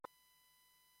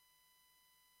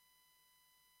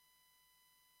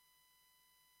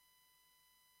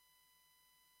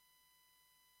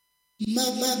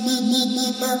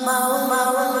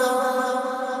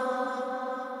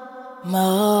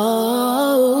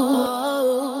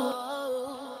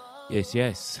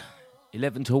Yes.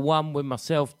 11 to 1 with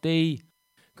myself, D.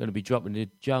 Going to be dropping the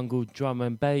jungle drum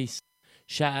and bass.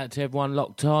 Shout out to everyone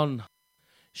locked on.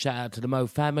 Shout out to the Mo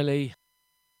family.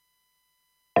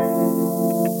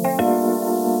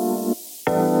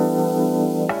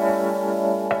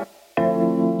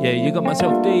 Yeah, you got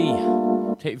myself, D.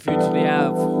 Take you through to the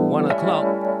hour of 1 o'clock.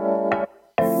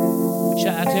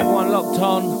 Shout out to everyone locked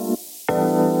on.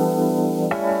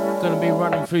 Going to be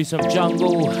running through some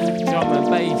jungle drum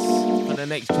and bass for the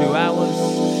next 2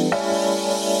 hours.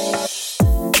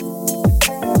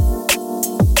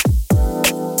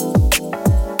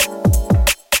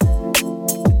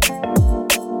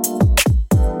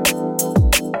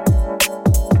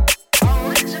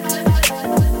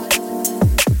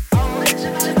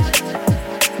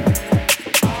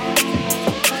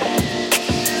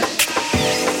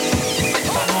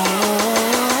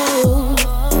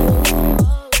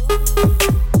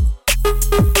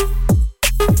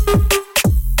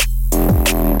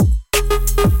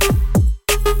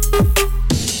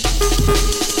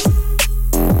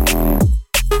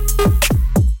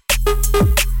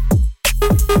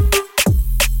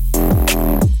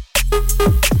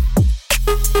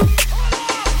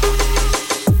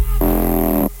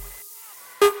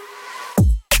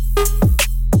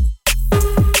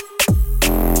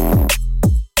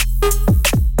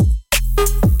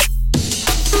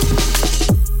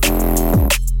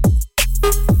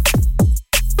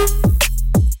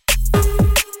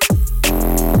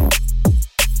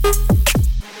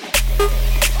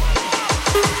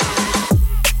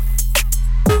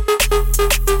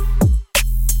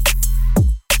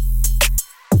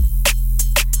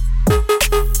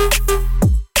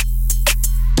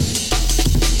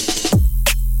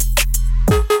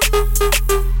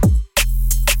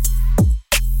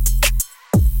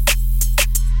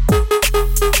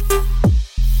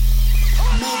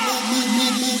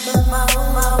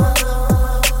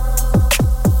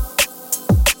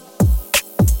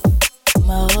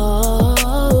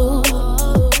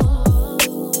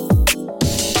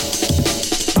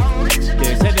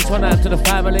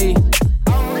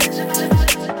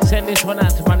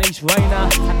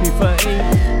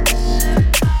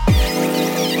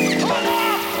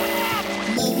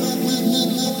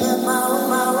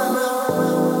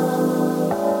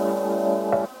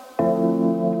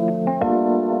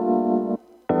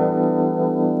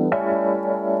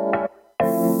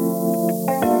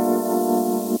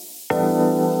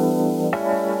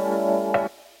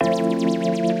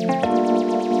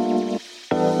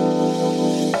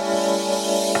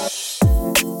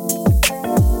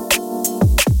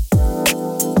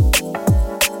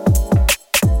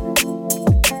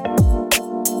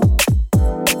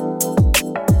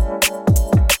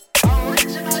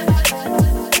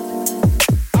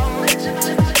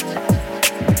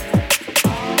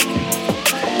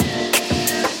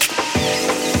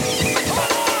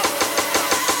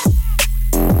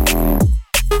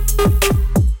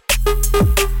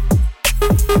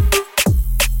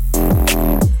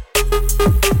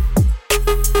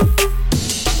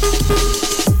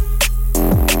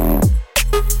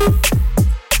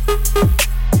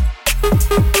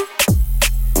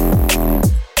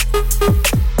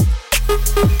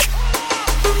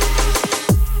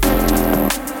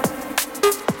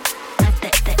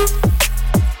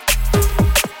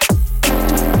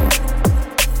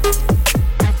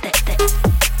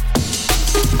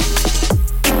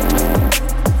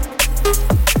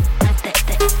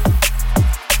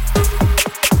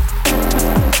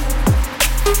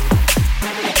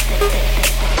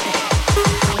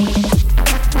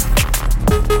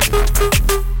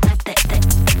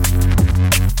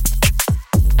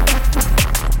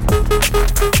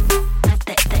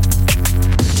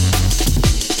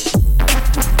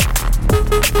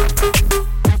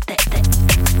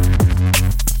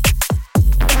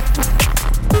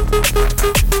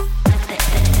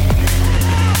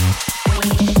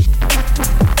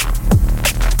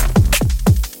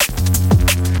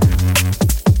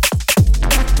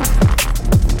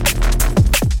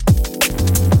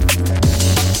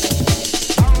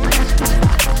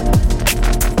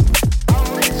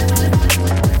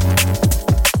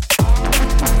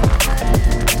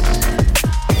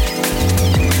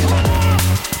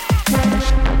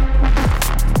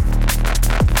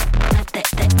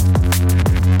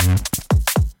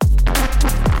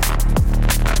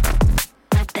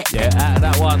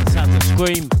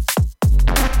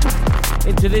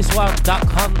 Into this one, Duck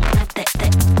Hunt.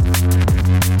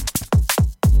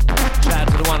 Shout out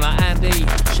to to the one like Andy.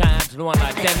 Shout out to the one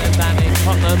like Denton down in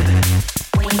Tottenham.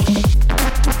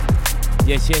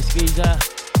 Yes, Geezer.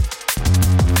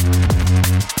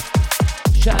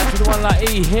 Shout out to the one like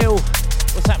E Hill.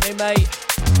 What's happening, mate?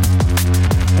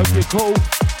 Hope you're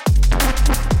cool.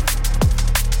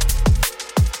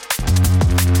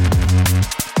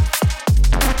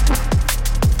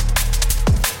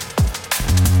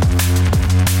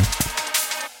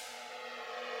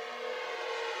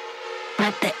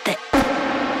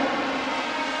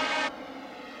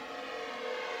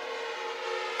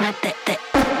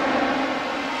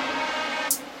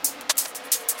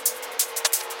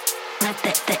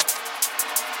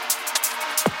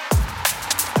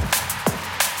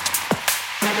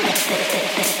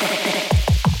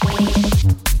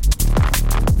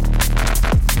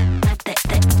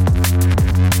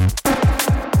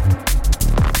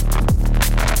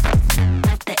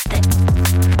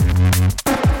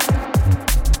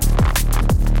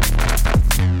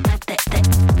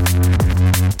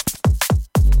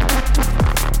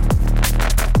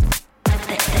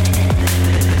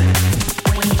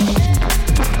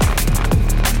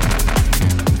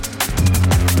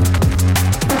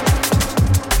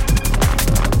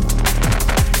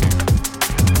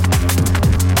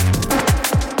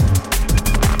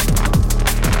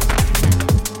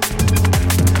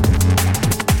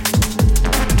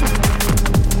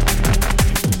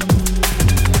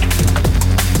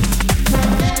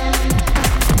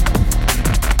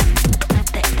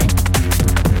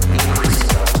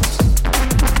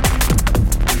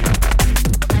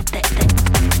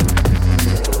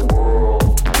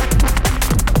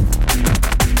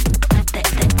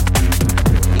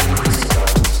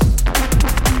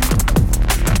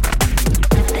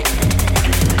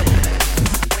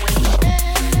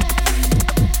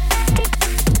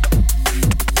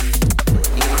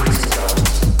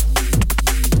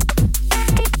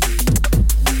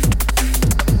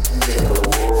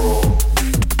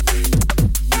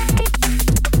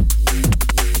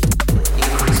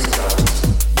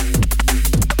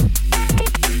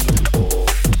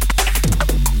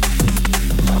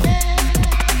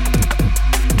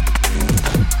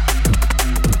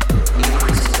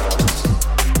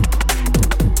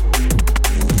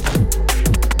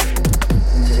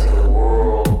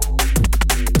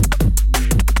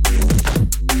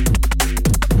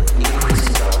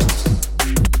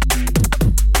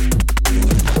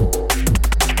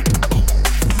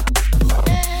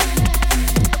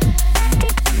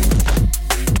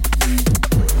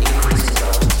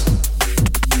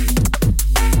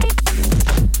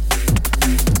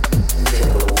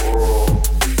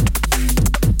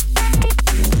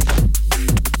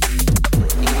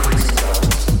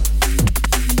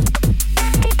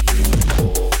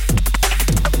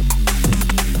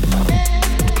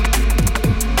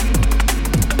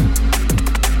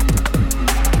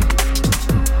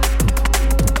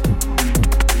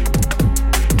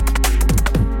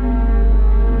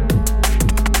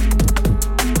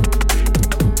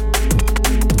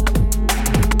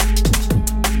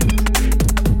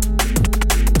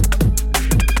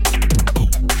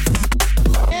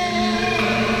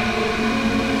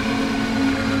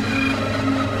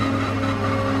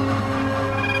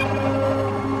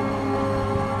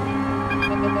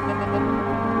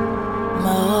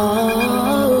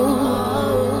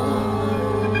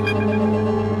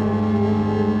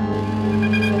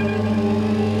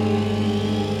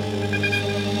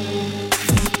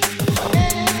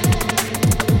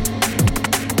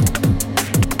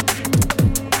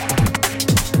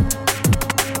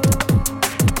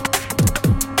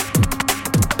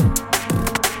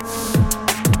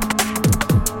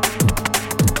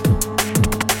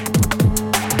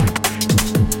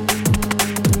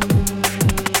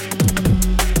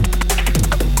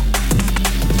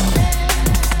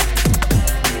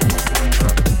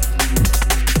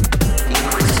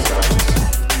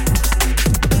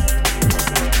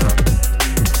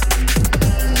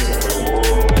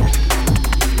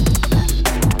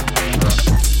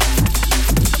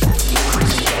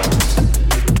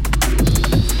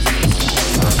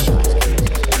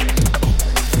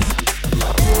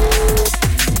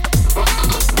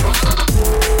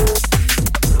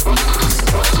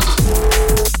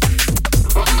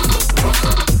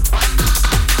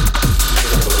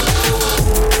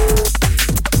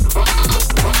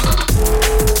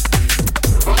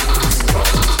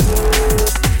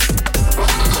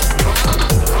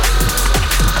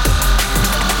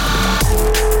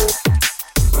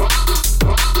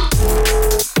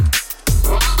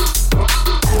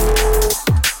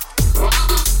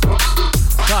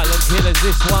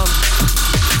 this one.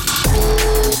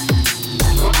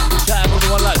 Shout out to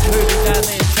the one like Trudy down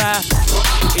there.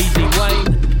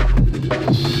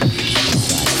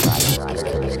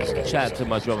 Shout out to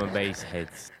my drum and bass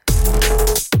heads. Yeah,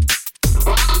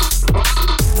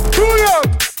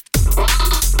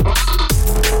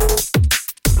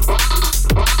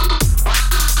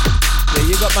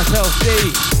 you got myself,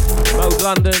 D, Mode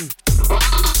London.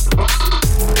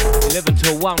 11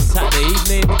 till 1 Saturday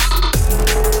evening.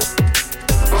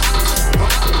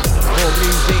 More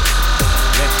music,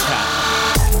 let's chat.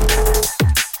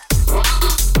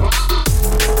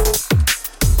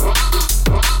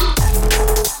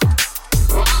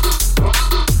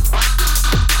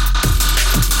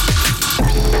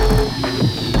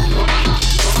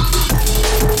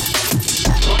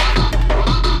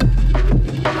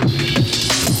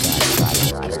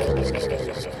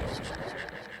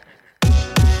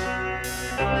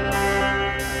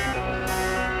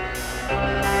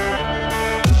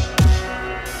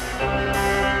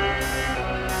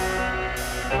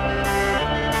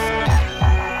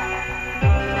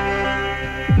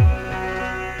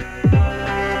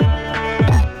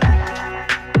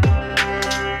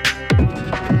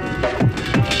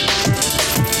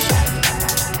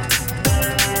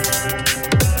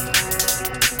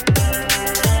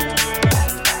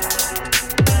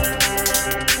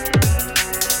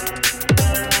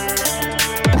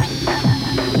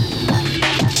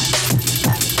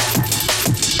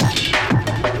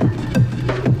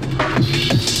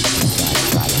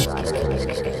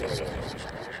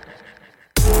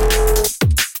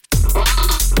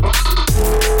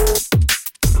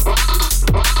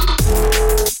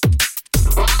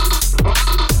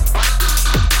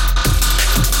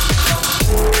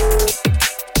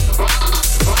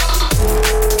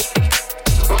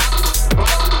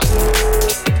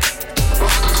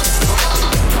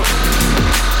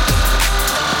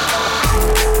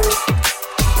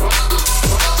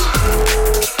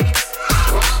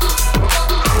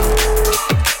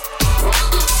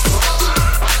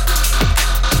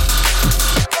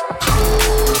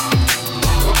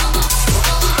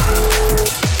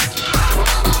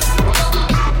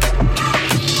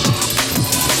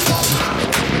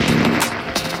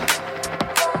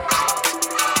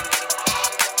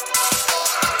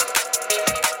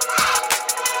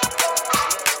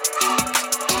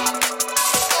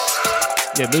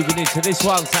 Yeah, moving into this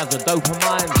one, sounds of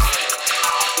Dopamine.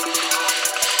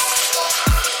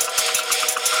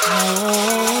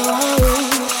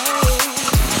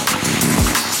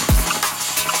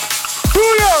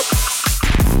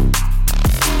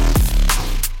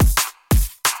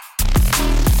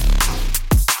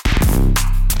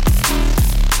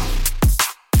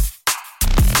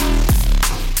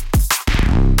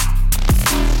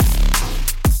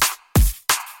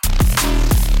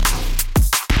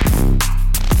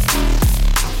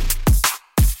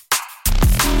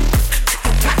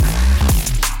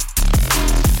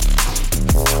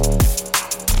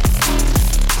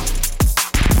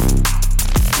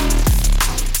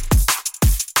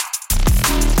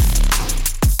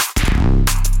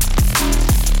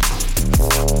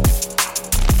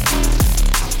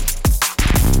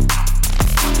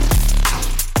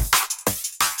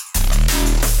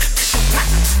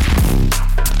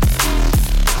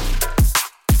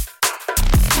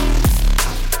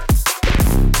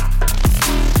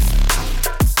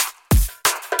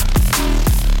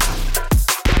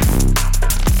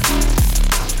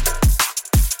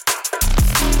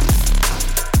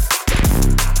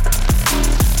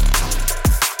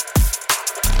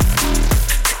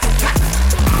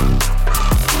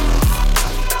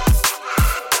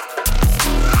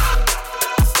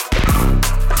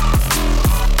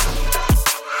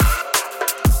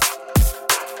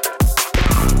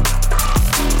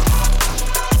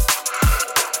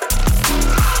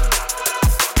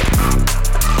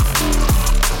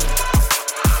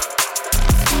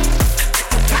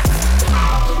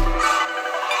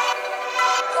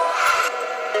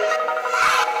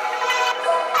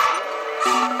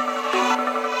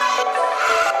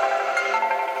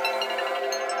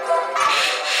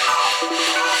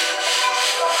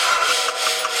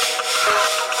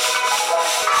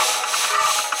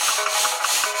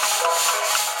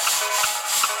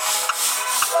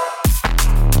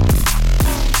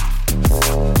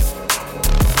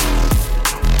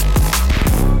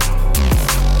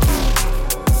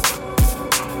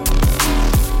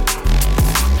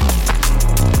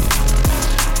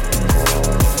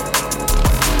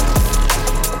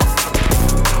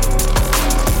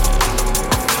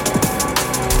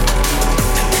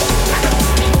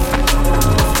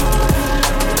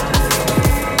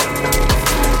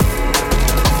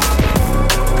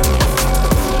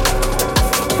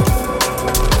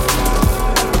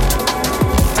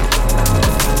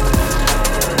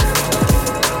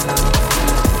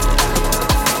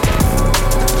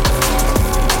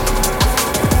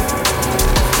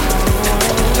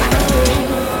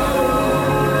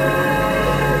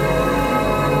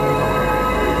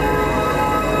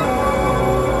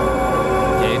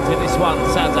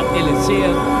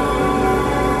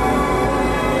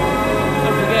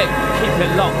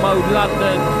 it locked, Mode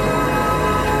London.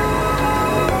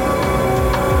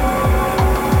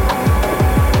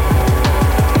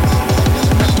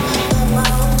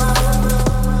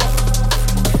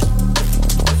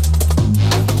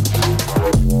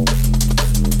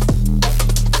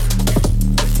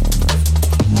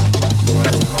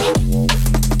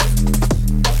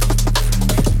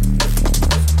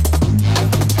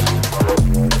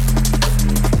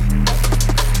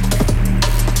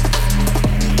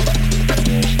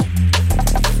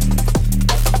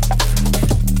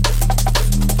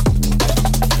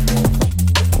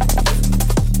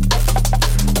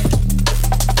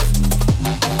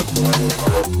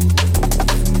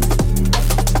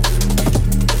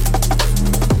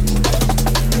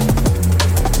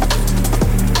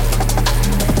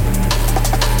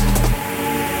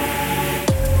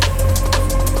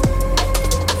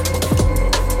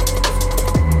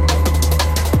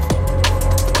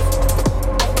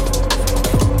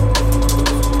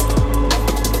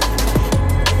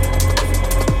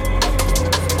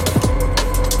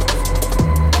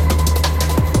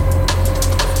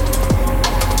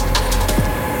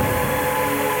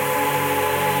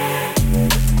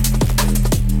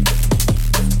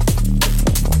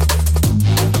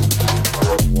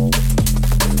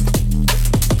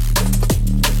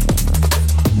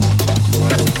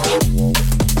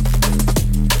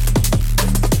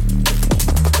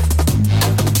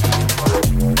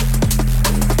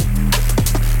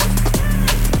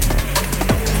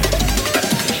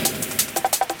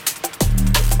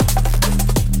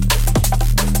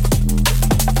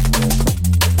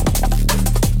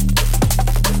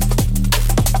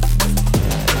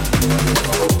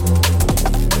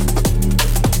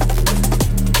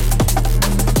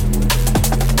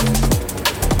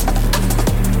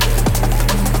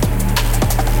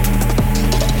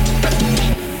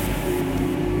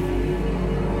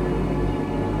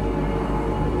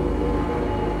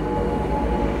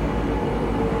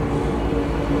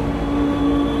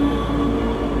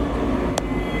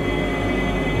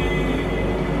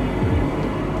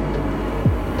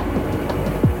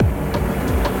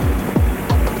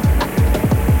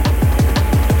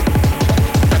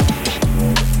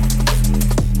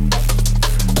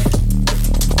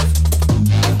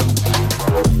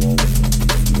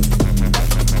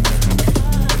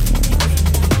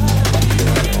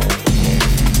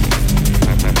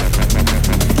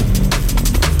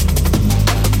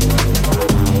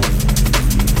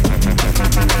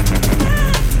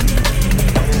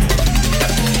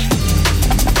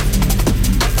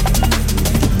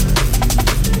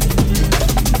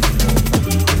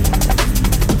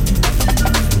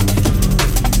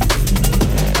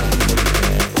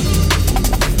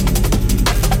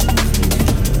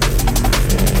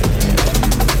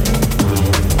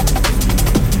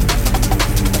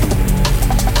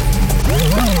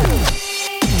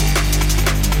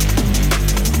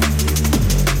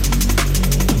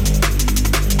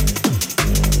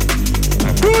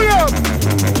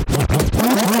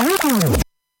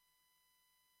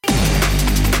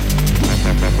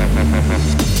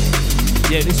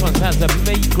 Yeah, this one sounds to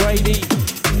me, Grady.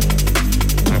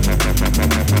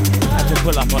 I had to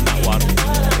pull up on that one.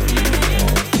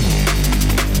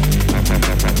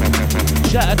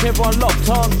 Shout out to everyone locked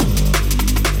on.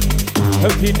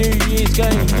 Hope your New Year's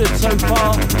going good so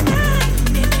far.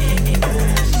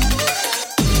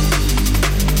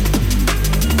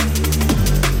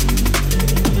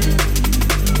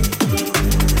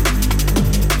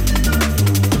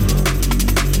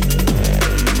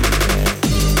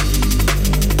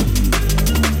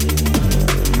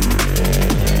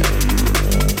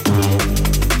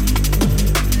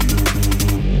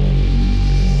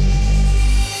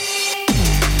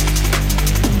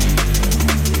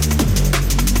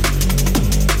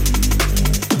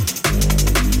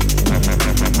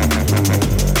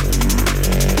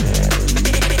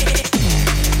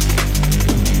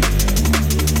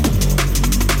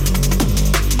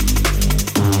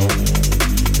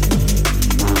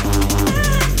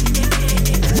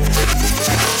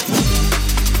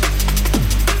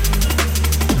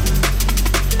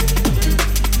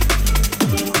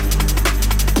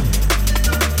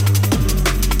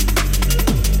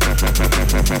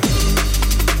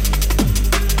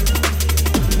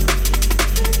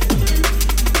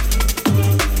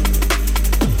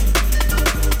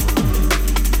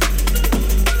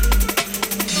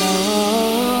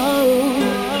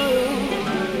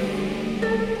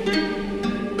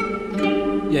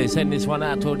 Send this one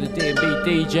out to all the D&B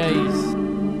DJs.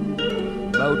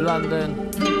 Mode London.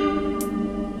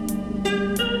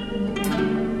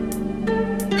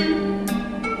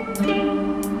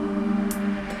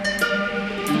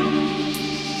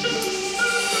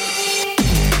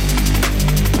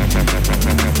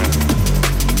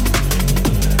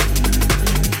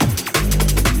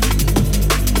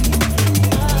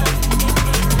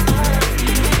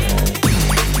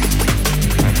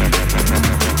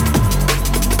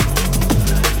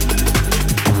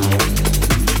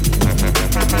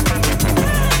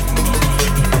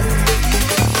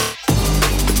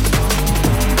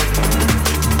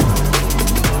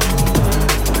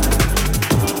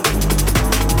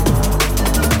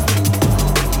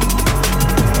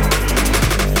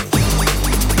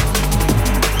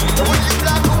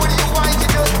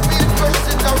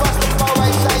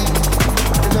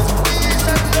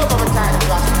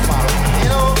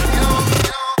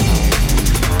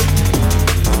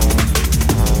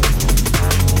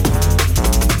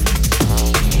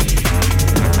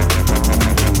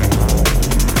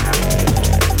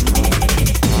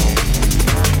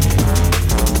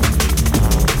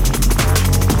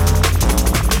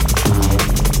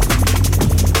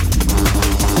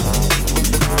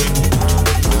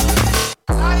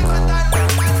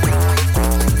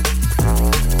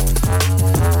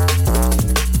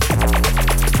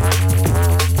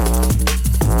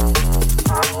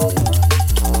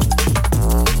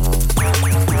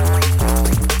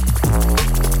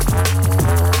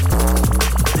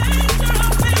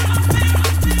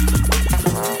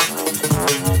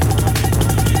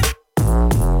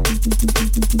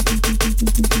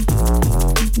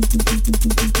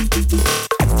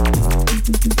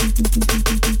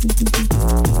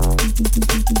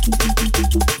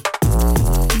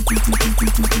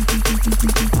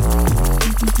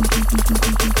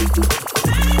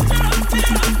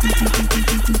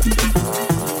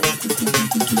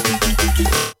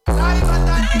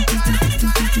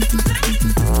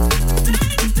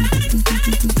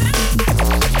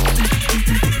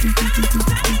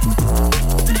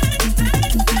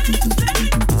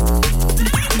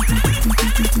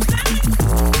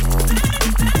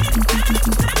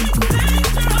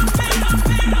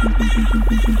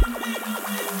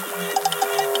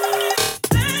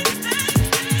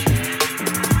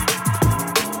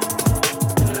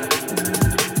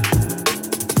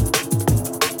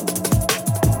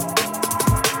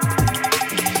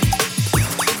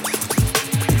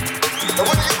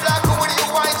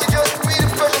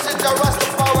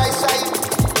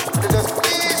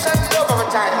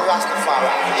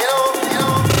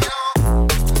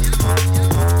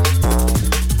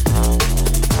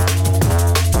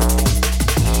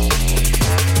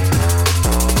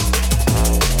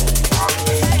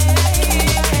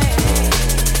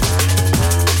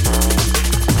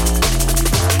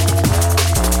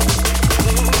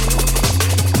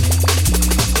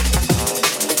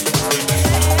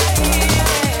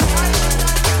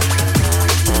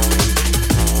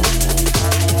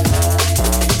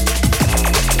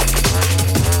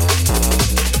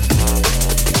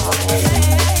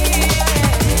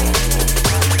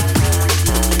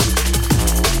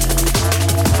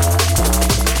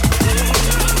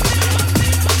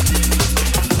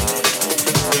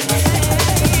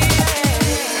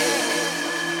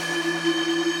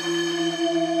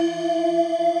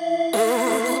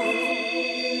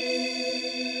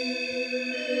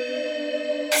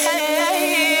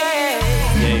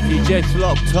 Just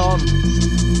locked on.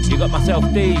 You got myself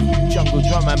D, jungle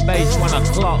drum and bass, 1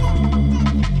 o'clock.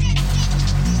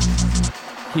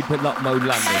 Keep it locked mode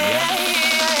London, yeah?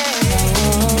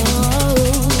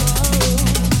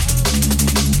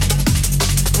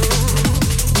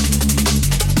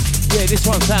 Yeah, this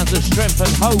one sounds of strength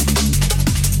and hope.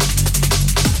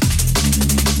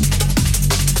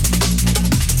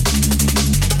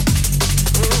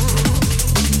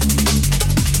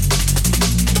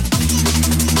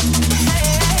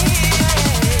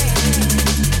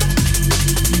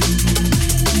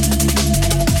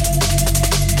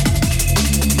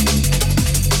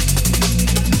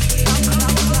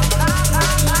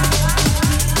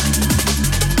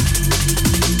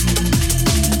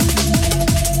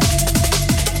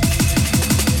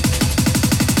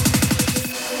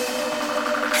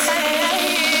 Hey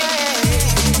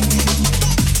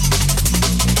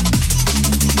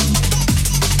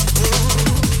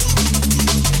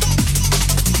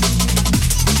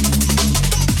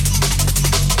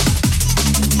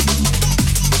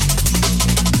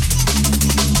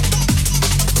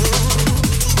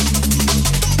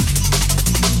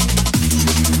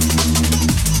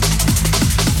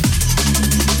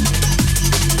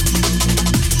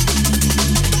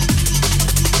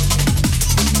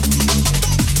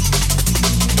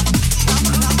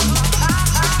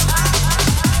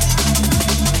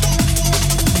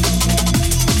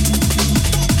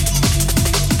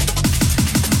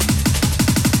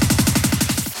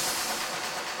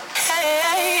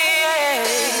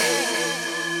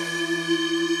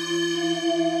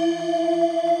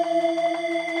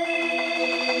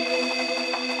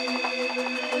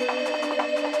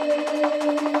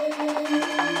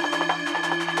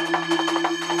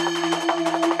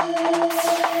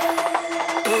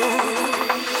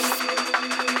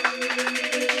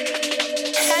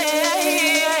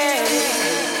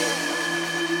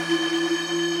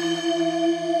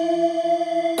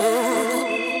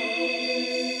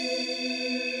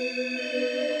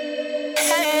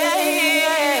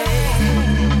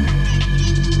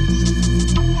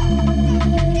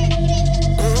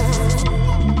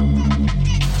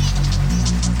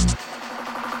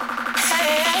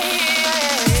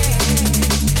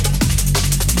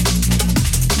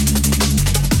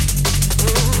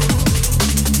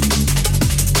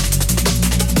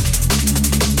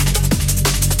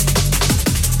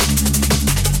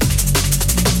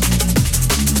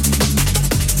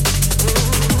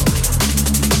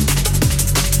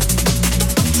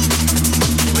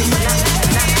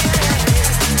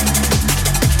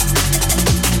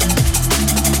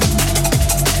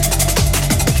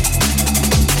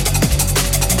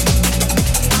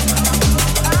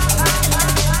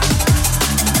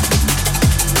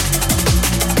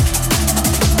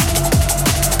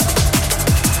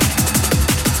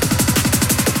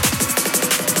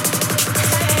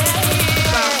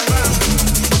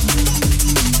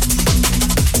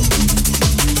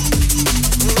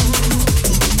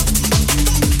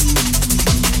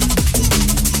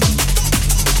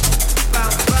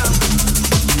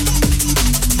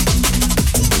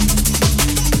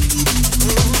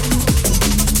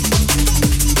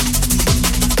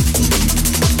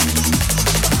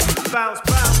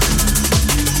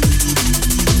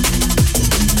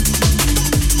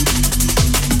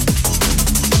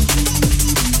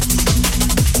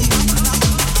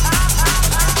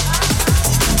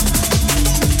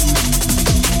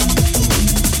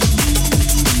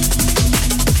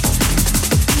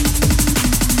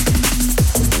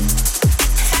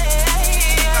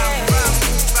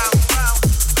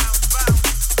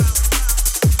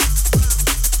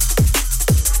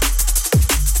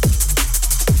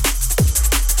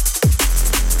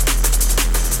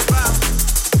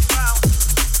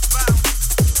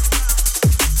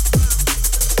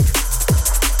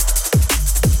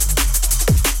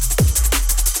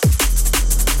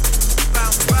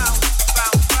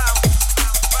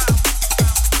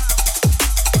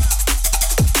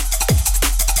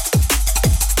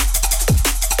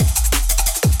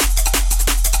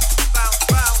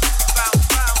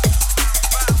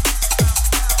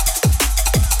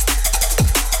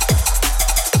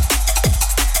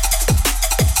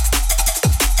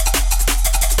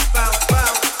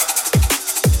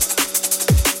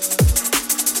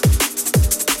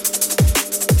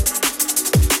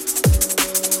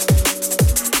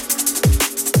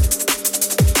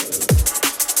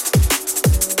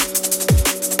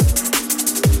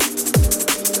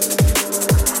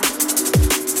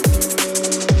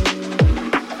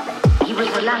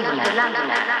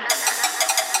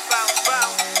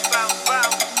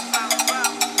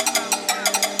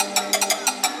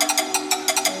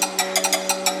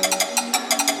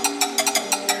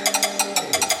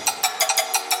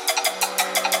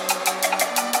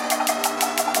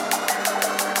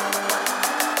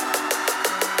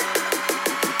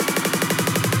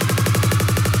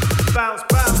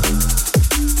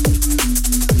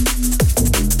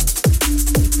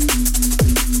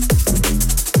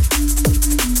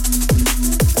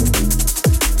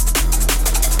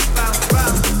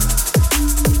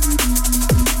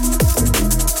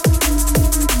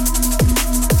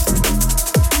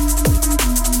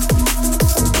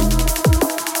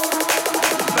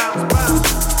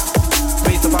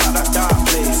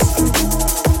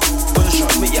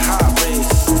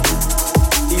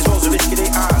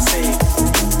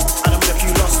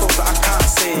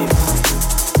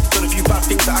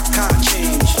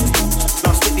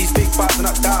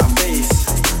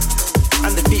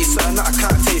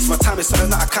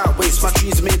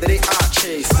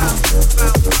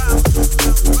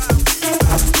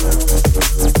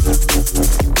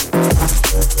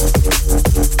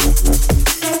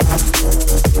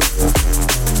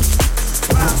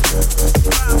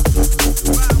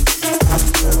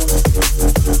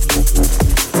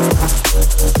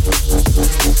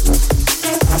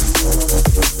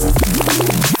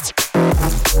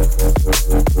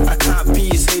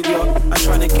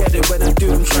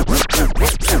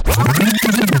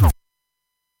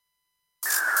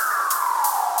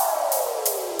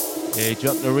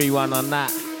Drop the rewind on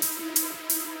that.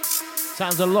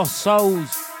 Sounds of Lost Souls.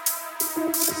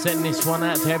 Sending this one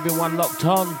out to everyone locked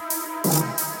on.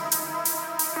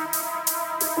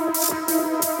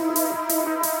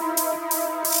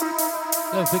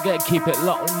 Don't forget, keep it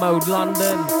locked mode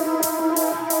London.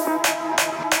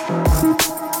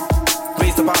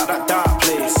 Raised about that dark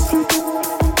place.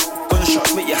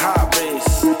 Gunshots make your heart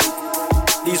race.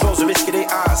 These roads are risky, they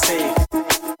are safe.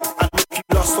 I know a few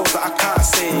lost souls that I can't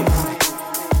save.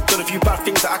 Done a few bad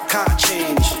things that I can't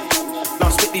change. Now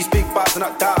I spit these big bars in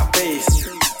that dark bass.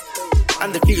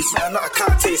 And the beat is something that I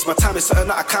can't taste. My time is something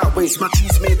that I can't waste. My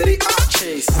dreams made that they are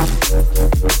chased.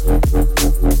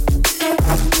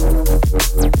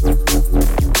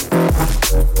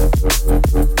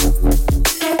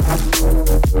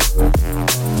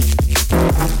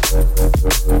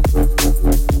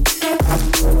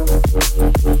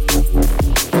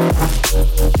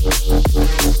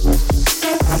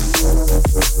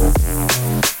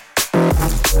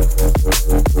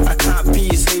 I can't be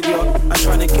a savior. I'm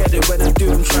trying to get it when I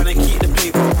do. I'm trying to keep the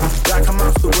paper. Like I'm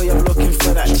off the way. I'm looking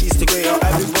for that cheese to grater.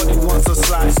 Everybody wants a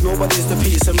slice. Nobody's the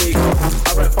pizza maker.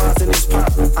 I write bars in this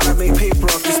pap and I make paper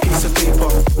off this piece of paper.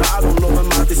 Now I don't love a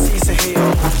man. Deceased a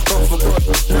hater. But for good,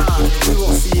 nah, we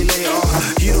won't see you later.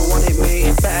 You don't want it,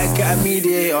 mate. Better get a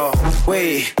mediator.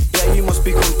 Wait. Yeah, you must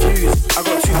be confused. I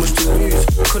got too much to lose.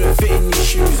 Couldn't fit in these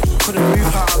shoes. Couldn't move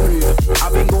how I move.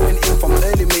 I've been going in from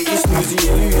early, mate. You snooze and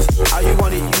you lose. How you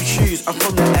want it, you choose. I'm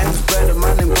from the ends where the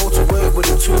man and go to work with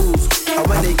the tools. And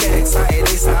when they get excited,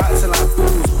 they start acting like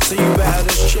fools. So you better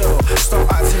just chill. Stop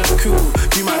acting cool.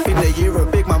 You might think that you're a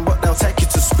big man, but they'll take you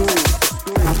to school.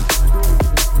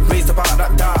 Raised about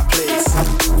that dark place.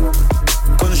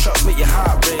 Gunshots make your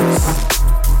heart race.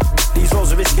 These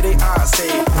roads are risky, they are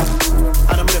safe.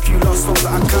 And I'm in a few lost souls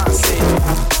that I can't save.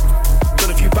 Done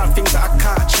a few bad things that I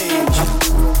can't change.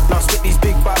 Now I spit these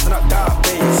big bars in that dark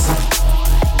bass.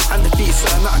 And the beat is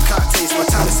something that I can't taste. My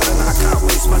time is something that I can't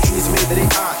waste. My dreams made that they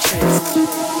are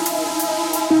chased.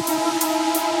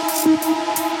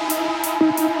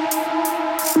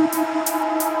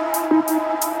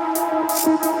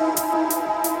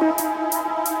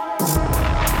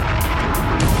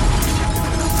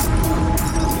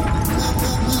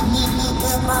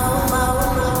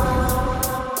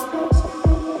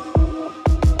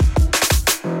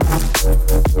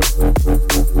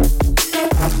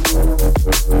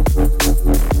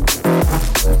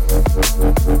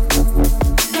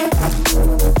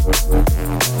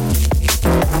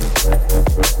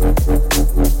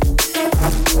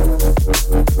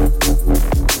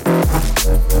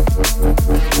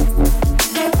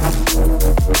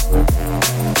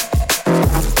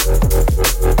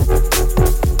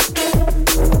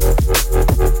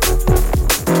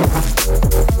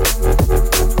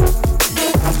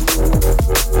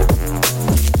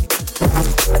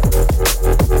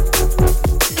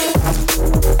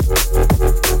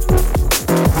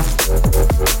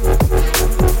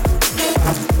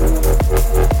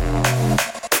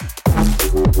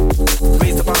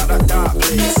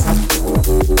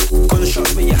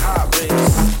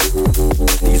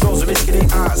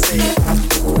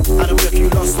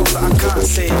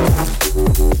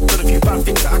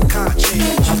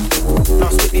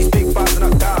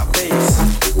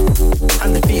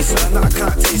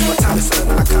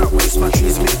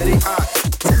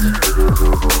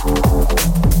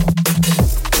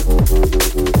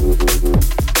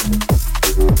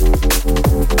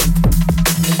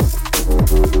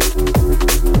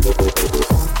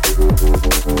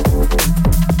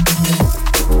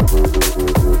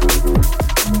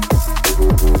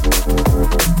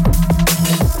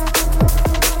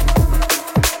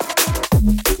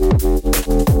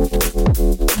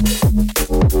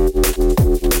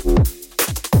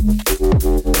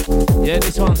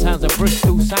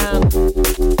 Crystal Sound.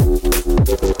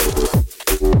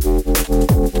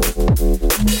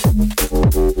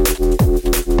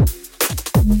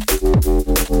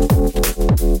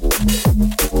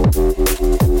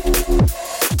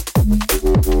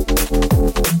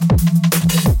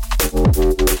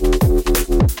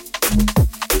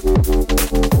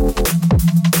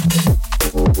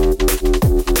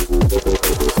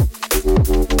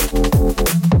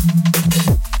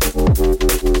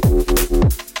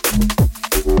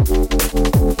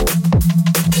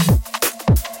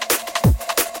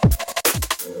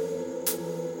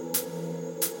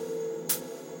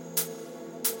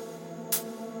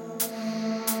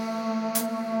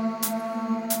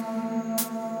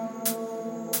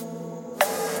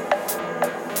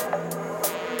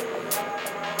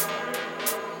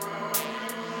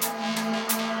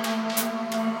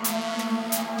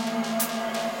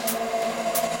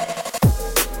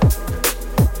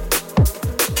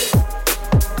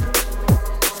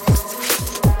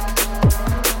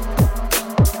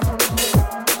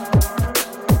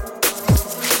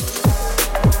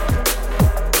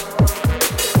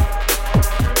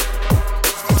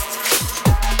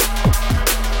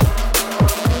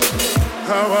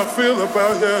 Feel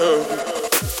about you.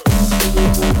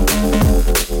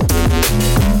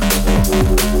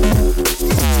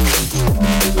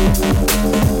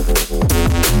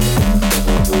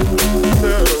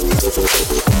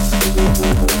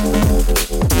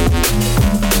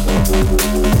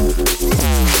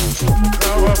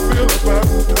 How I feel about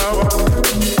how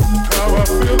I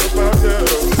feel about you.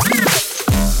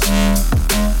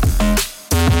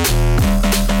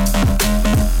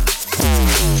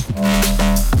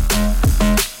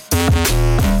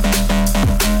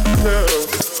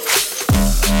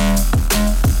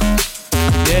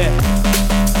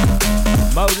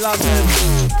 London,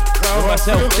 with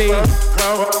myself D,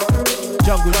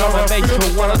 Jungle Drum and Bass till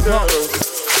 1 o'clock.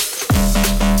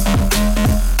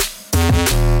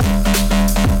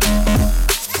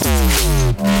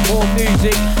 More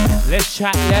music, less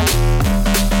chat, yeah.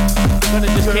 Gonna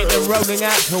just keep them rolling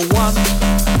out till 1.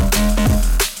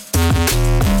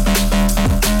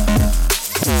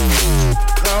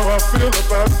 How I feel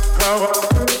about how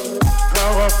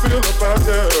I feel about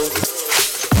you.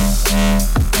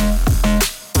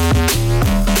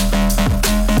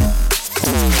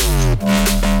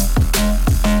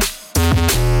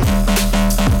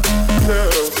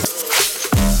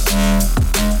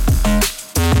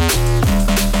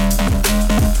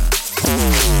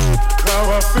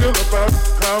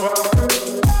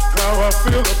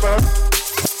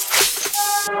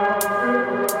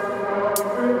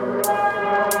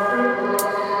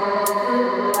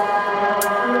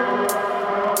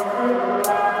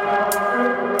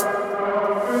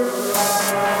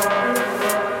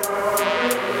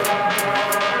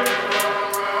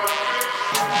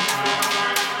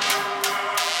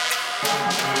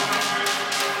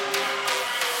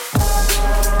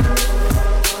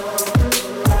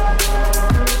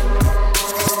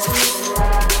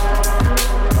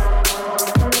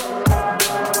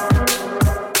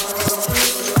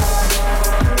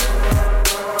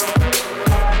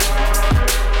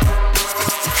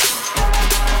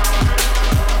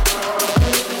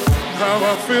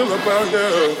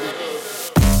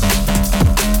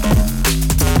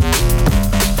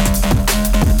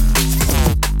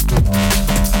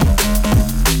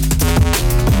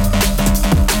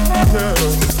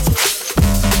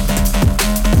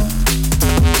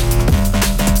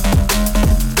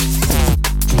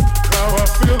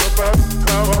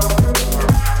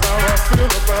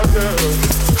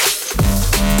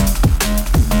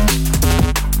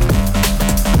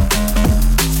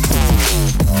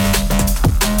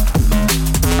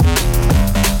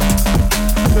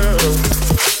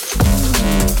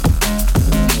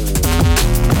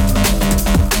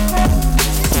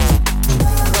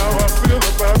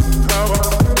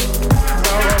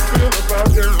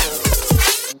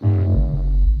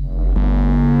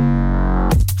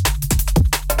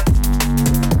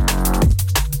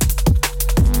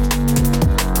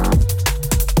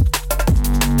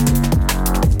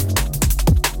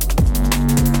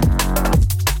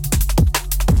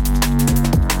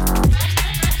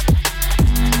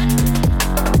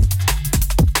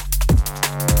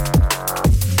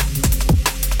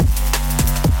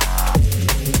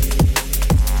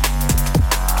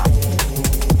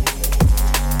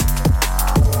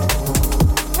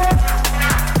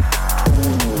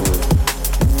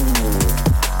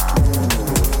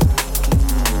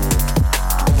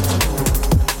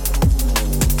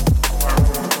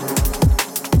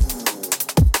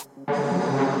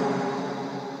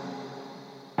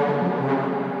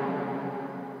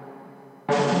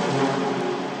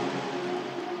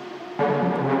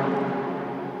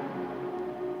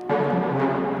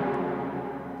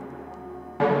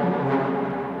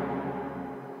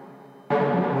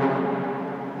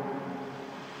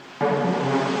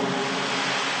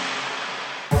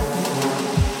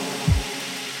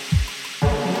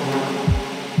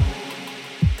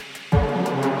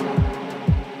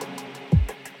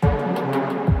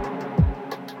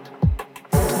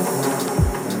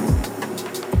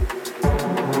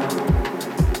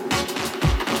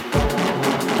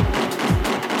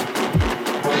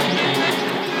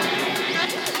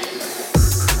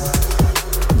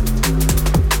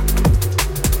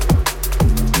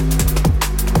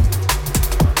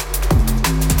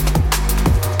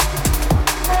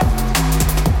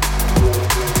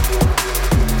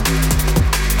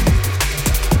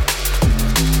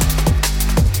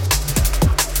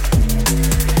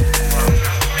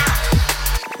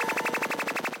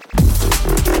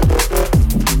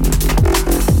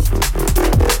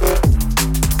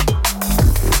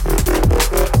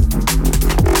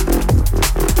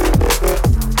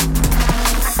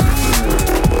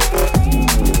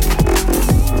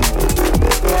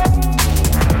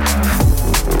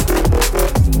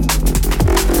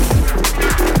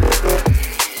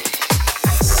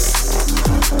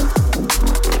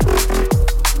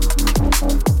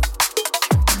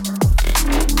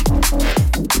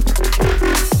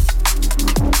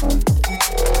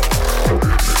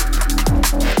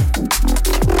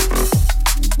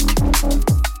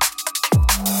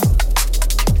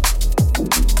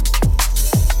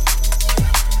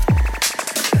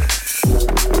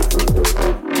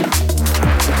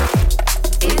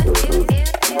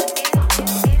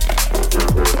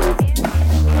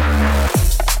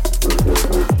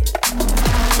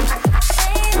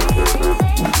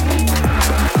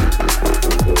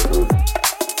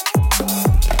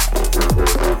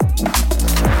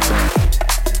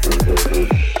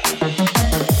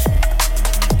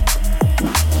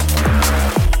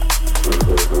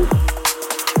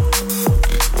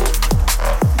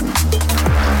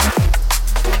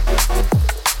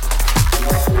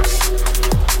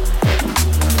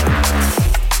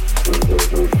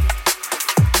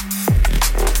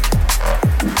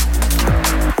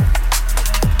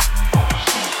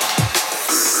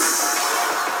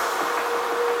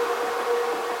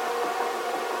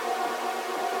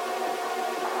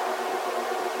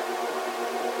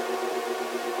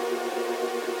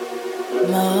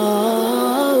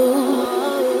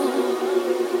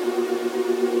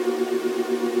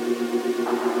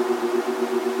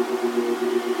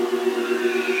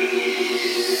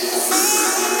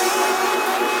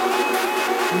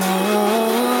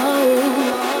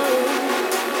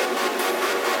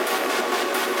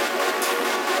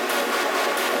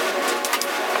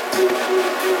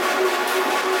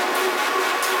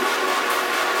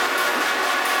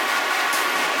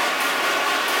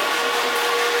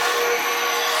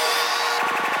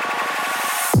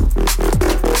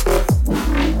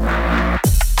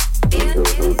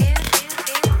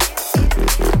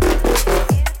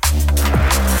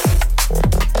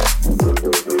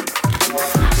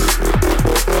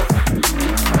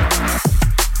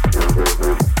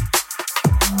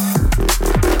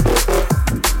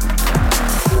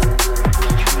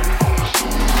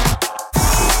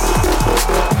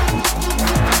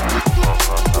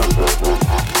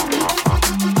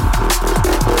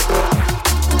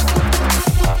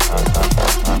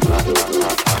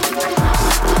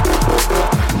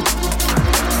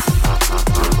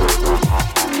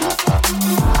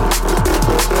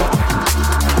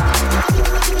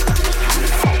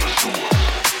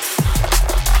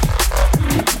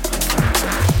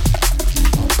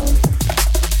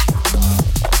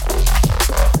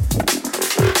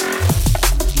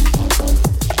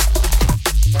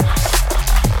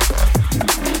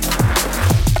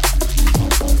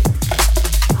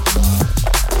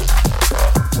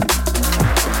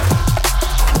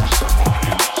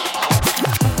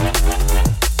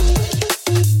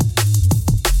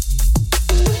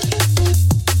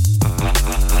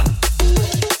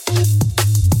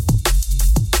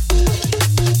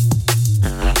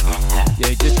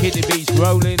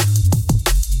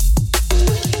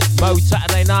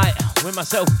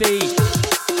 Myself D,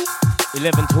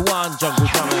 11 to 1, jungle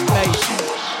drum and bass.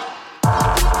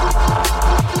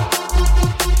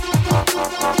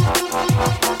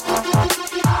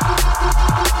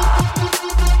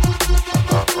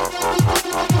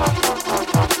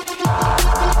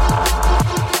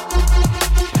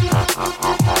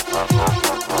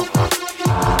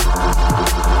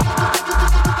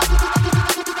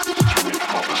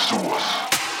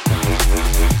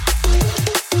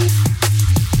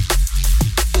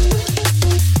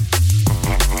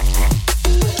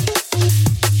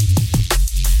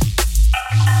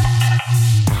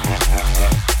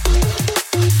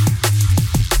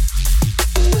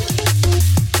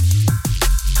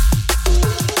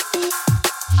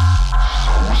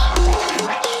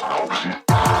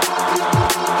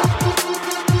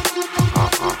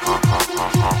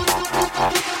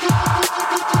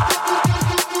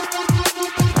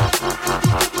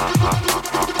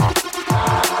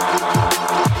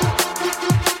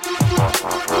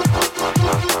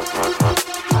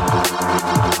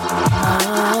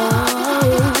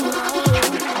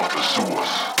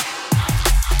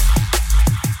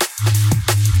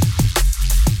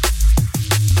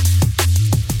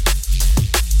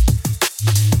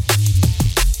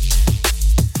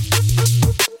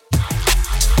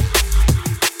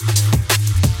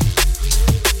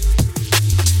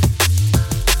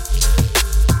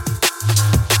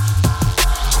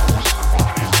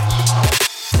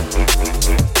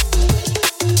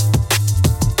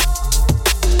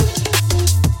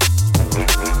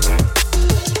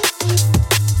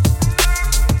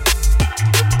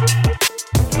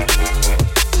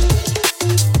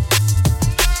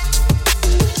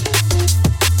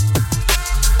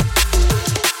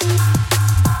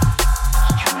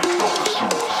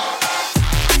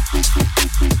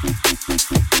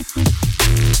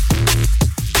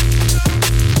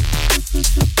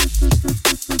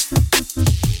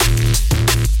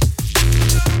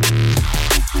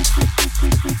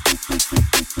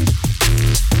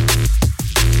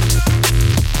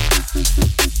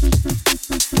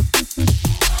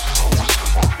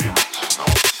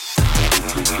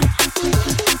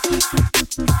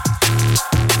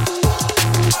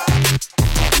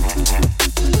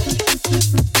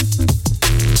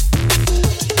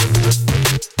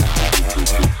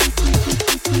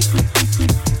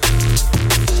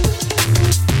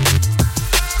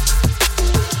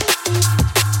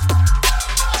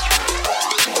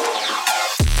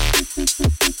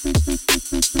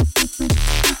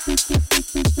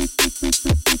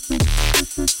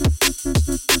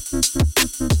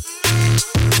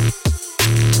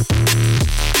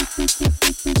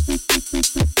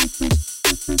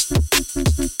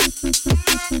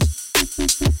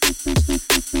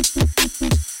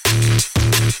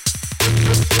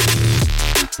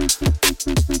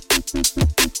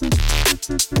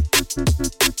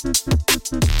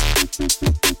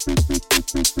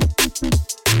 Thank you.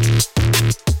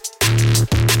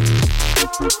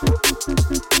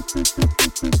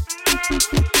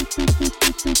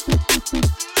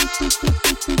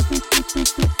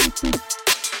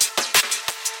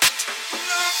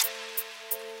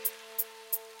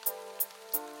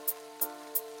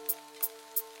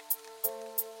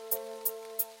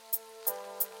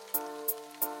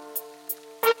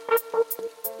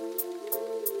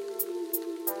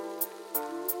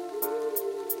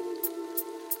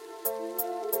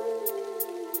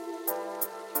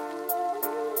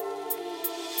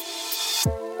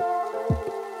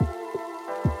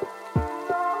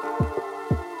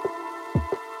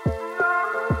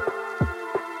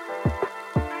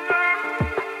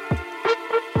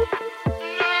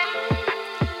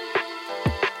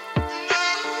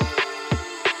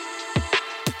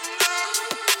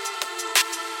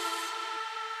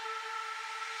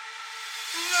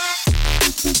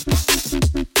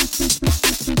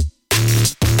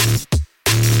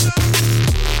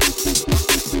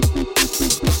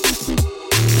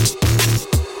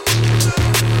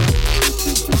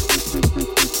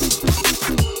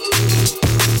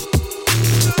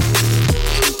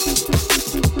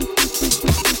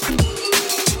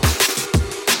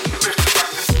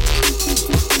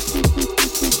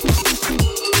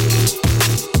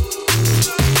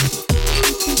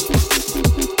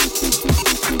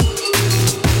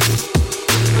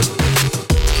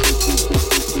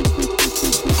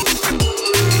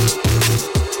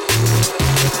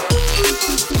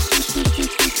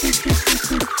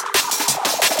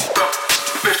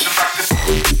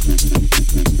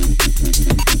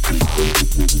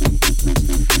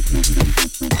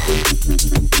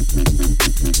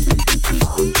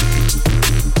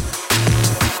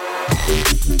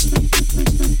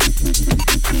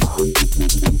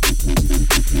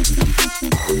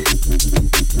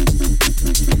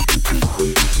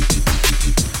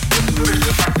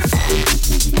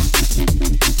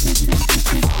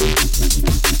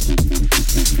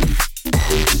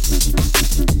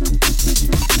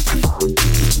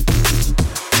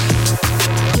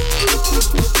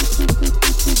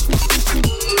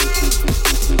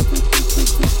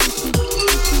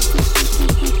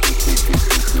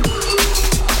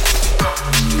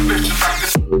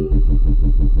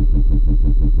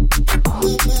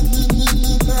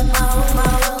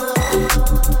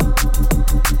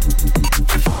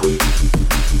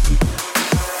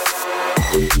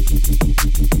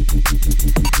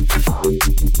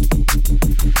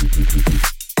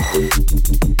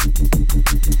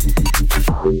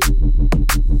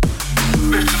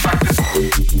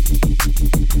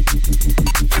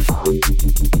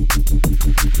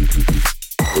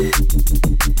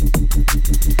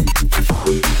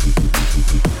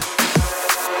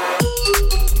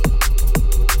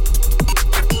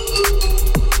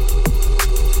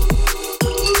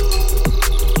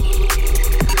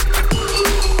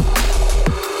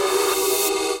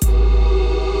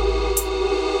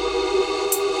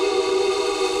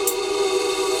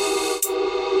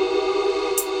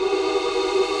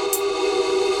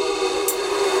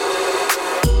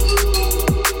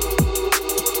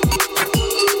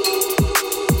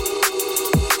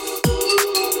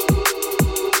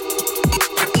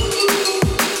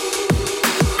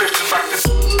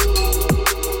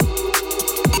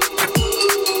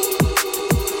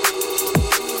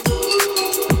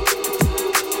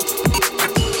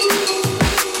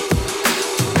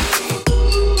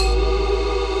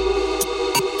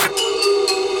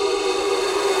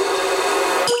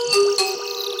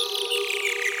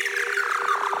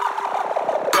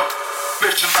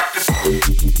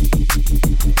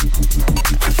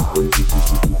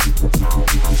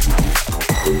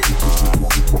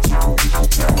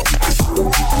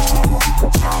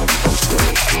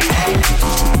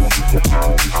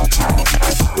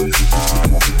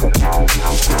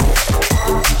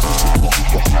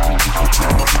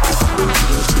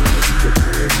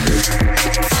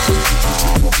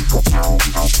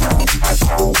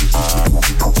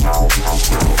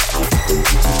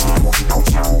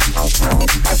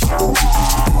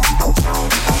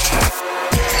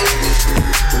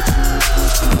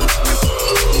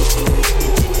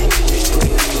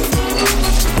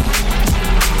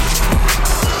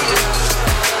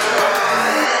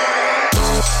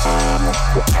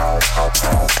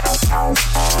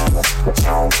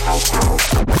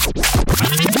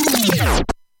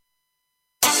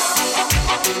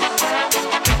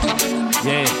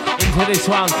 Into this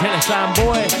one, Killer Sound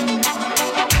Boy.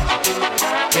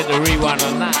 Get the rewind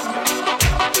on that.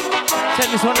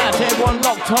 Send this one out to everyone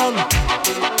locked on.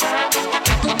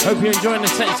 Hope you're enjoying the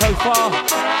set so far.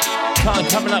 Time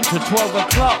coming up to 12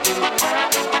 o'clock.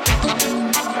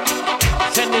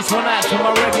 Send this one out to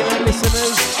my regular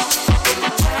listeners.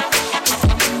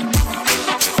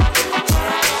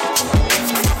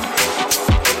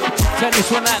 Send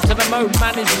this one out to the Mode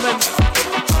Management.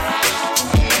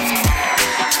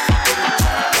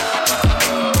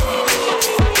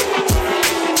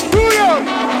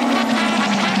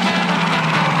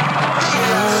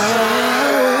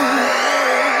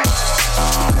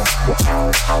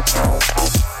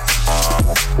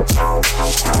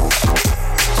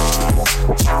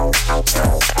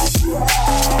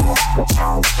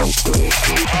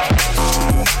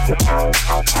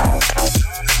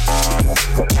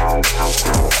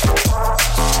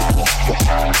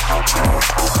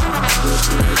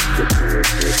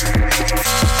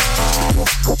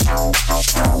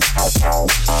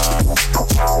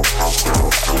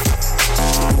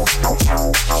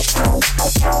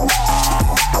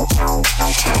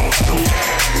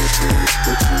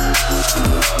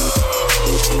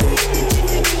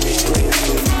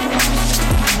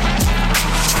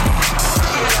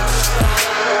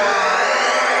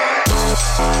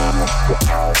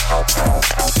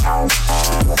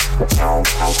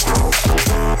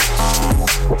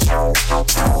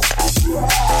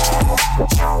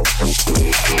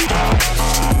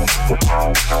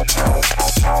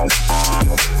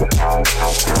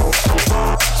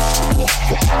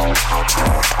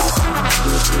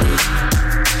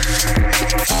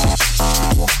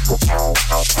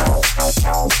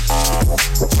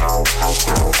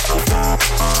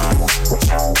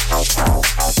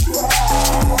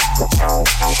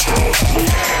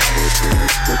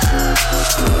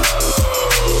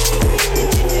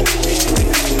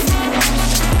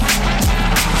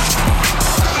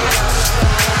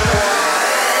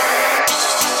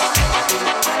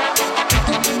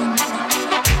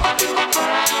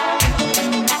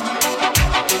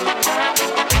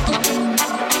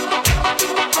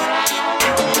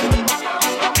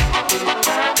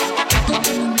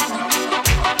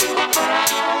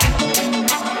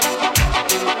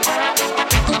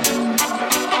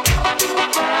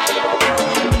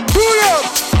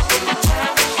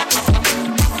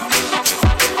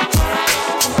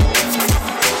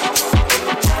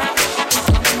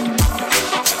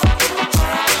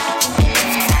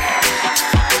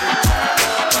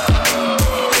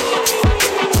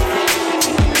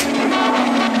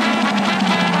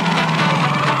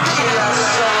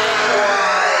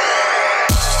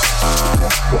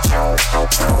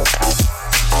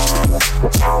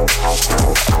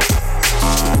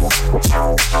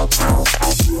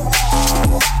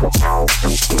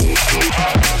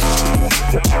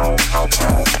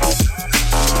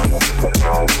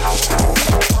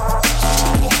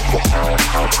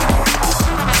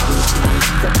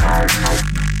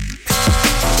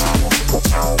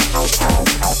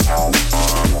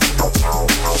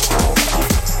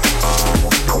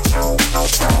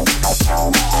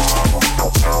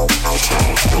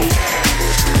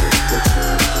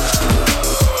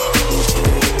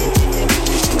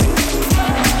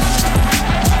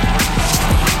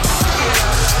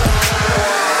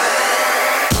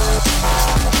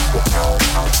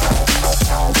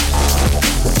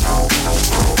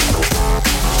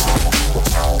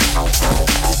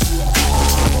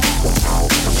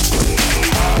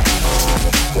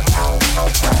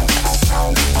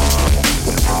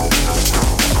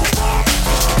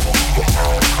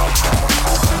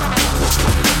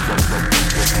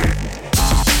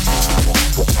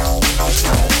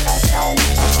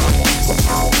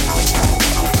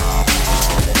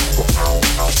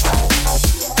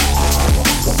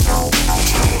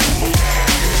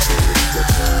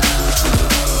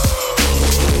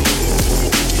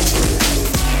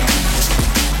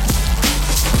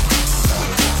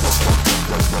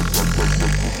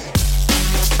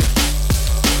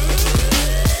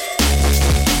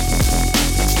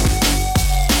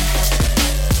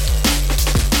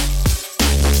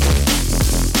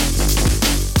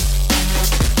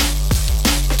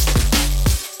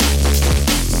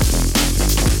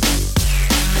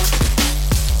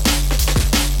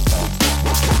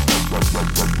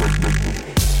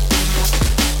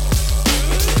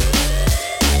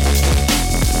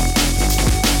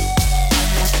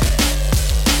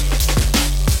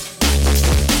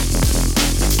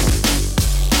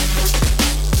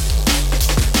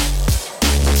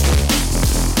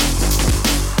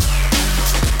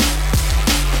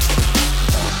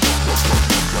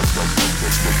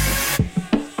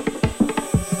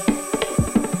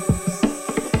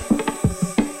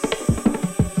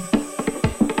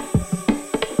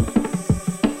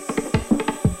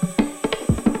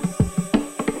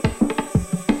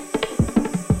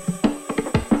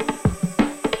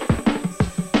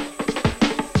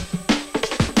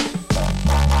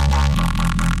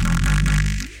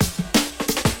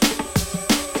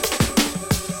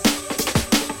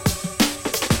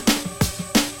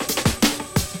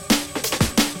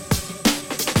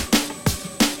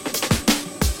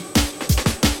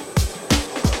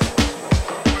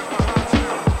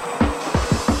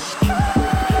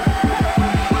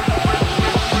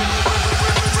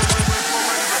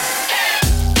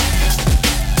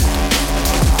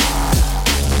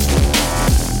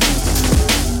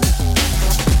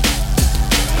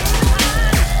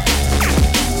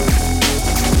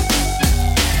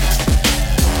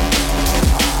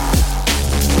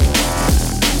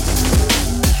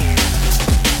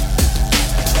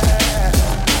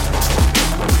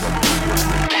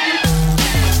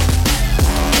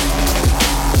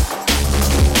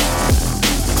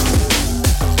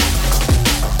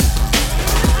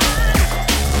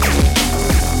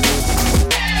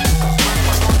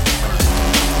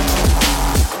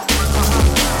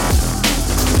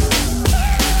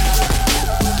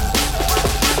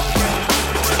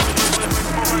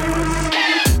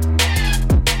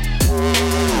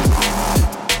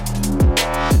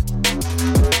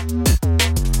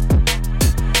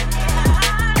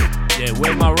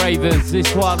 remix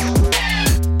this one.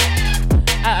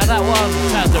 Out of that one,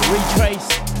 sounds of Retrace.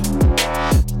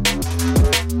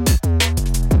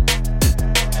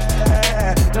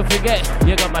 Don't forget,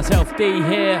 you got myself D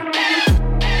here.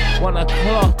 1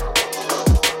 o'clock.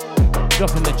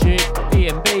 Dropping the tune,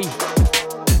 D&B.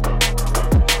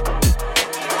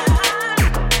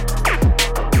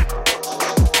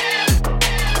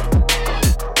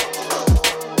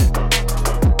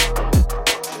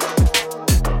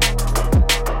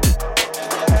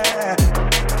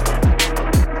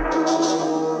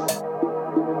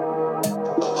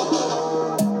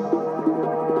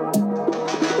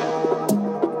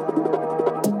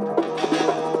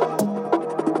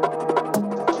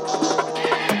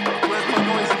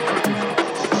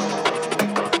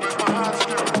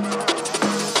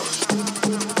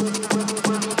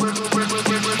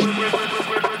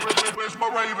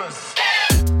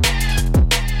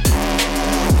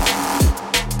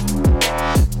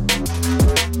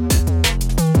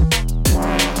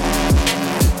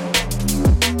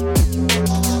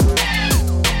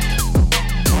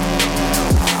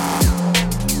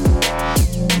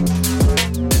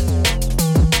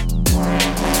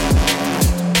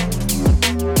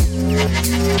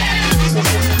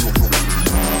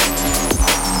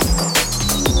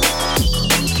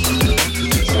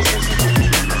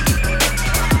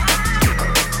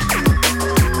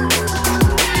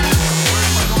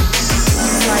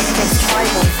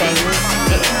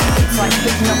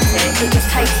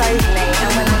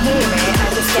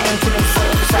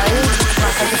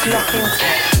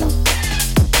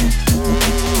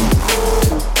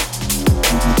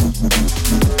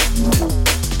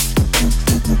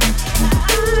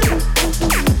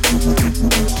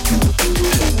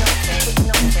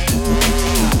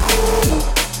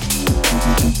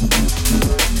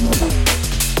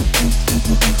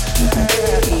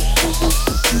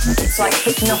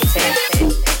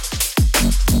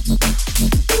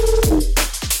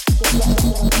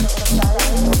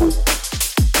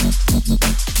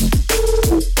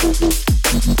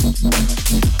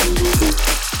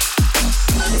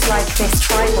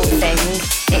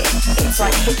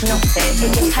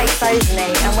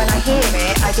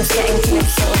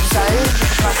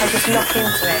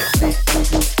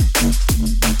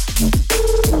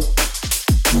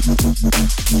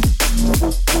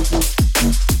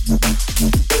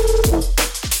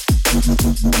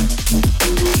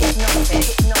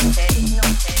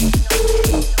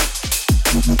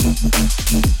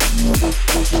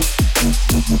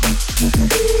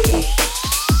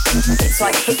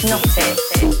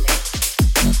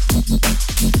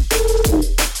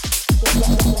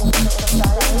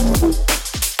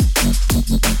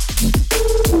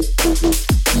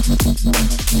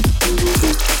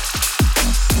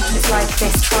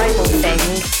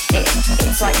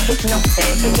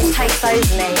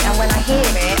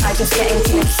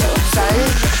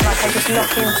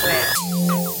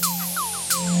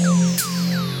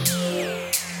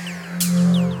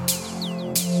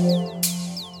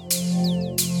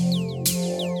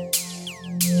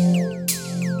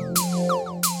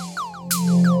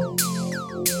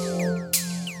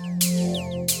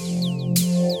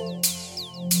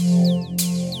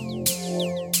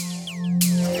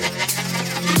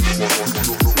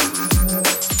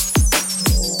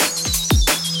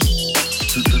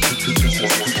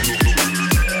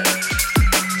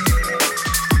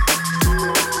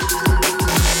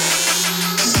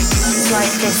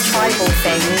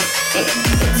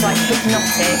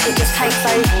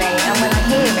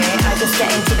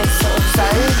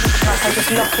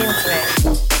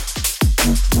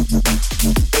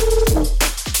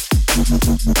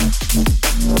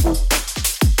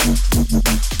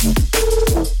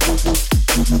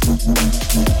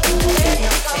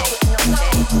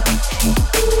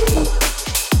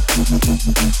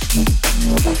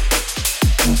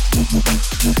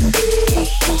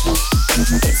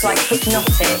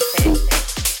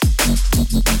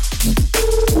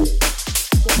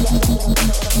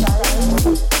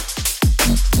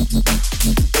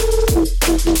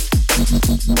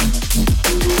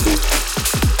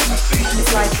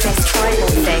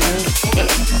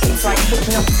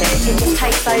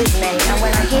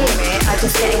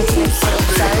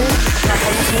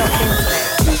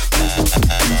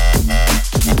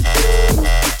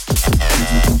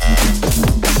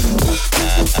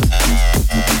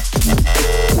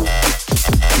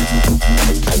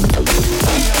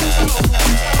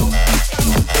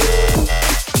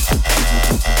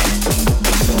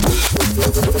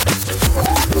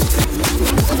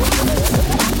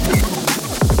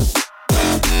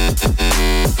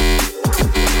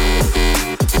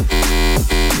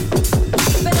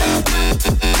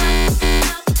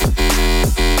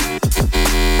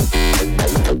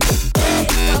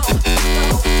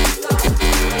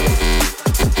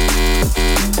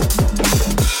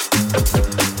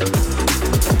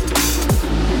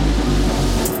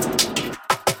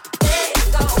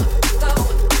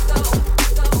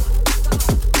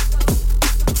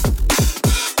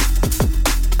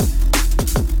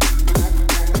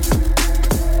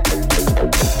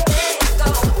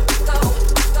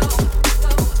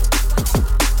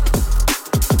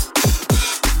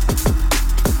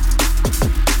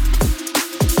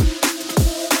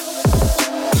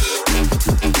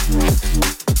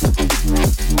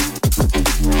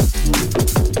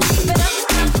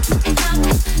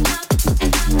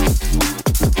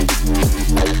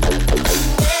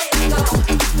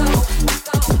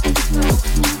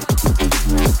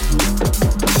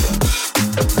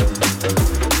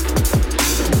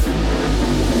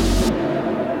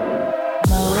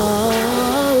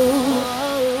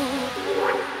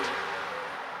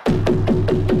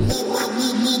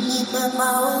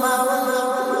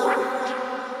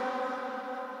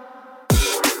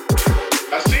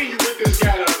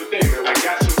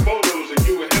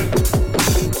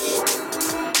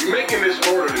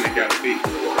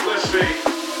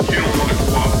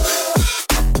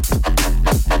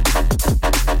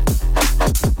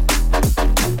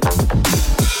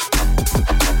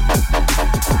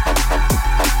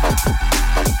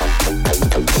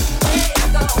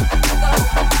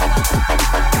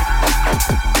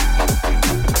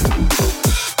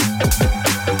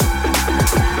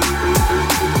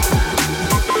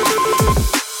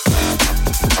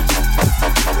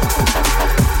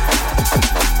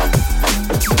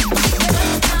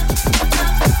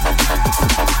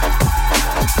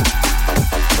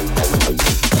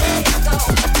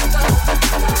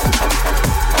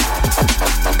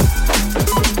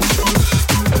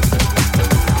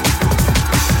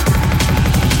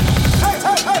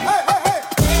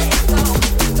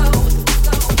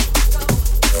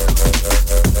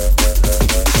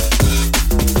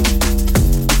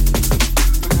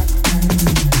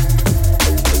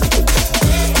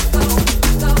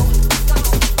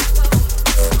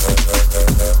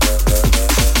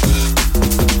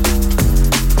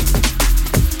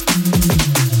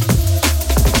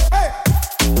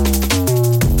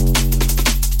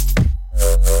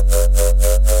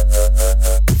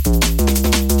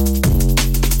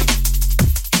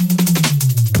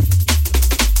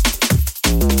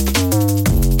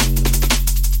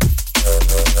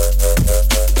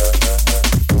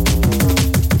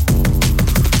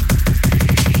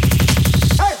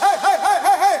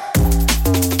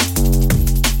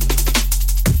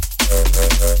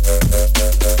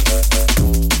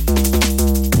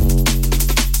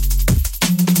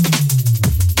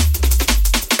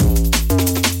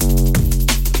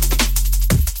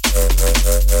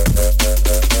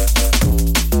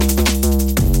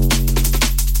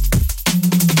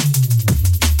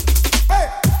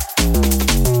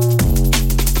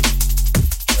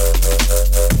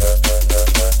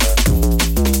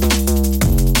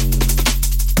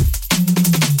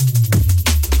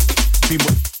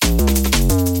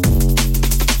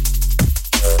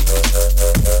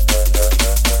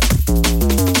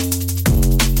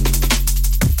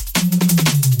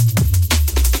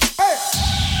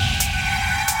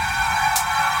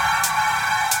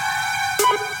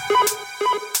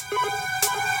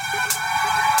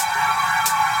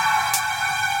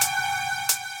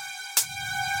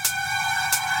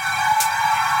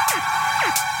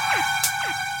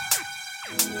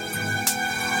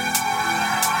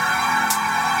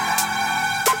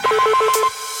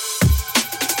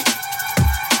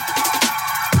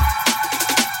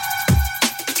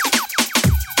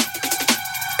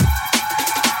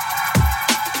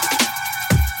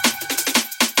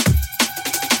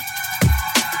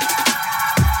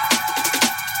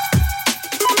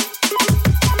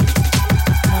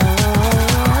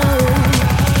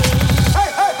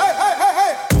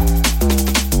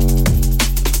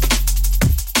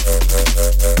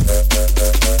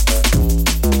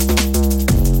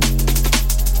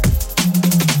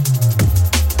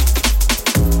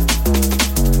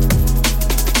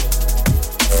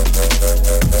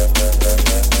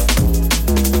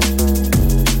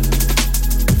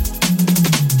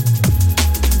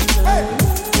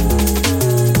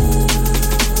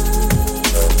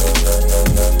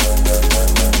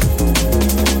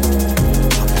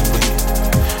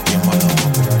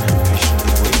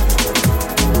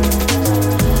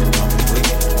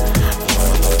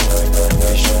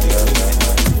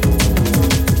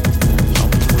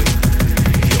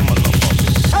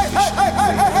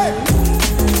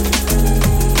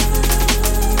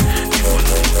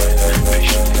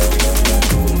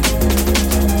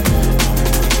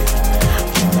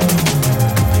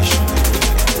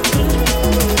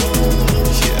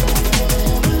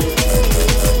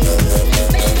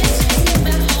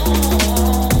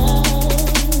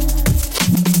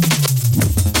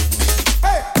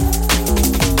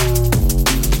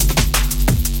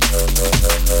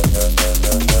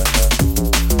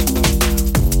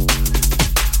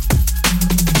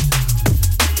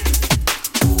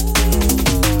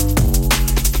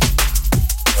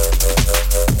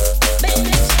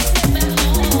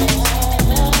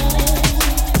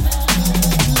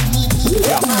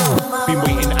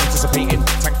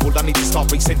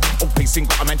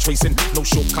 tracing. No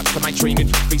shortcuts to my training.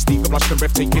 Face deep, blush and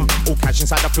breathtaking. All cash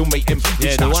inside, I feel mating.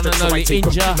 Yeah, the one and only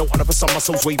Inja. No other for some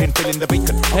muscles waving, filling the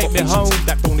bacon. Take me home.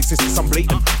 That don't exist, it's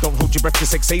blatant. Don't hold your breath,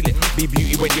 just exhale it. Be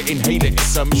beauty when you inhale it.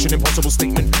 It's a mission impossible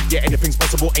statement. Yeah, anything's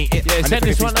possible, ain't it? Yeah, send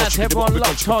this one out to everyone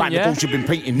locked on, yeah? You've been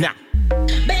painting now.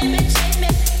 Baby, take me.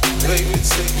 Baby,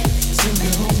 take me to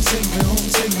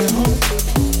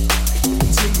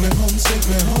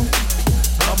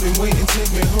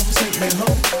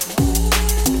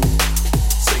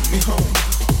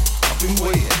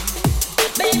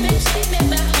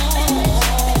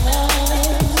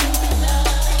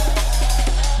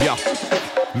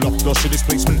lost your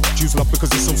displacement. Choose love because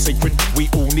it's so sacred.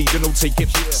 We all need it, don't take it.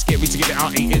 Scary to get it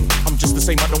out, ain't it? I'm just the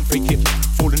same, I don't fake it.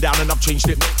 Falling down and I've changed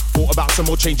it. Thought about some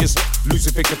more changes.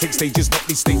 Losing figure, take stages, not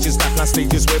these stages. Lifeline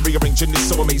stages, we're rearranging this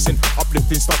so amazing.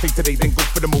 Uplifting, starting today, then go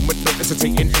for the moment. No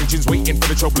hesitating, engines waiting for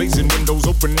the trail blazing. Windows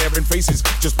open, air in faces.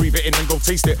 Just breathe it in and go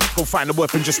taste it. Go find the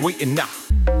weapon, just waiting now.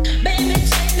 Baby,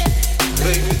 take me.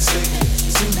 Baby, take me.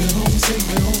 Take me home, take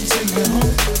me home, take me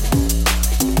home.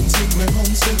 Take me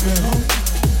home, take me home.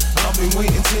 I've been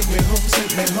waiting, take me home,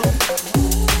 take me home.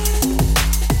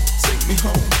 Take me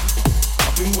home,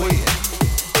 I've been waiting.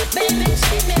 Baby,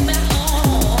 take me back home.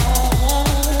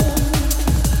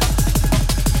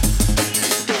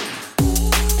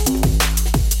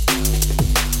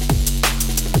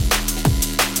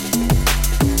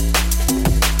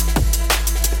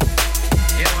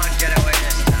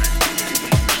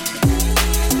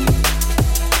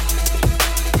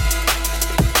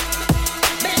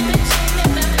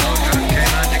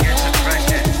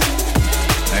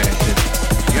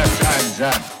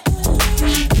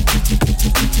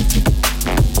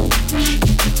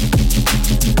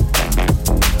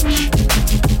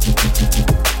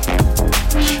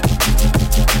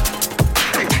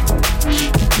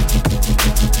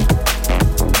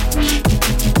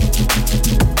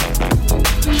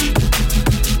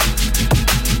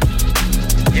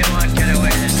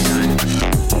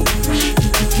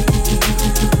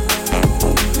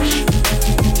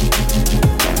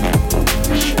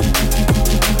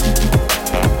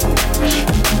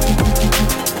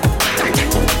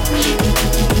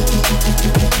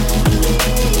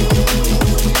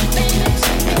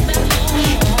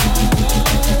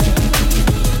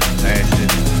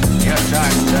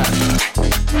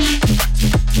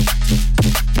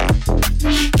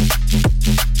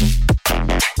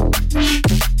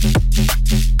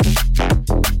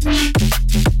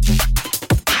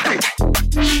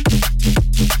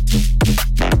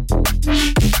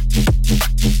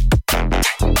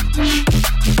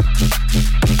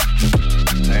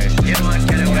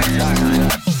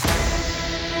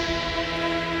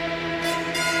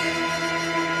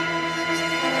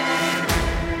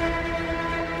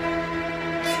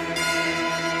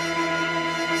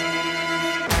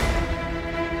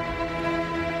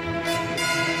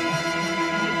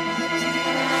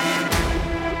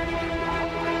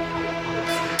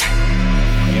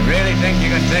 think you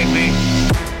can take me?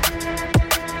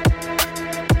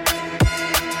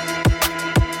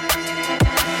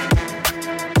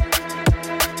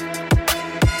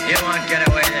 You won't get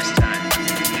away this time.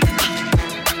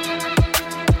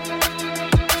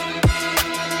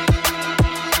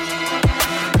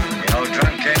 The old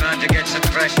drunk came out to get some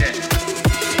fresh air.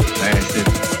 That's it.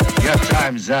 Your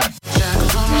time's up.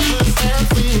 Shackles on my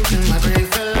footsteps, leaves in my grave,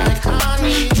 feel like I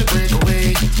need to break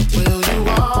away. Will you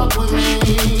walk with me?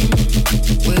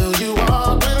 Will you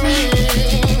walk with me?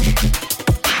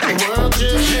 The world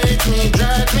just hates me,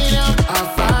 drags me down. I'll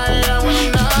fight, I will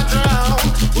not drown.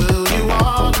 Will you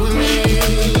walk with me?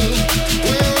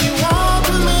 Will you walk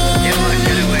with me? You won't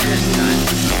get away this time.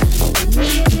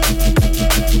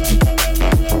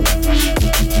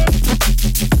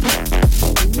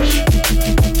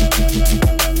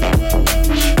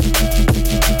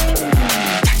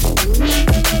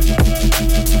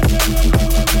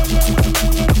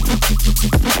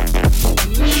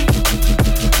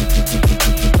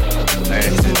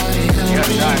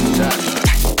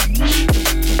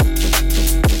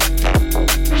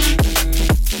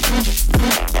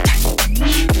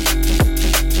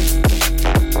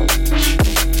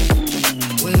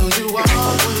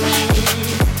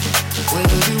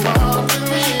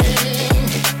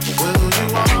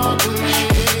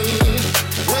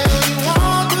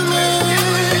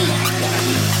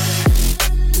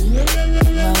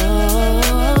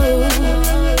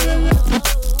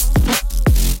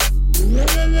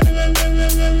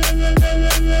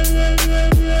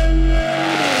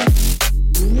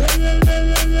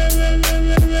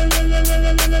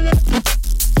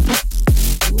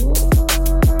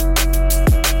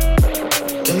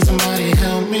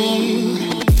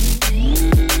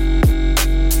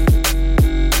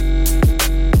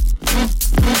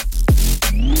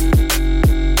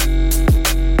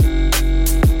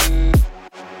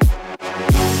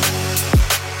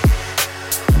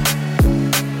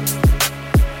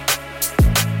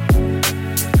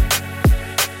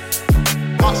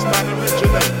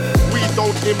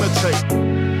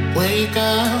 Wake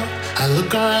up, I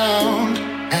look around,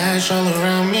 ash all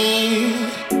around me.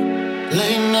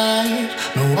 Late night,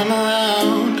 no one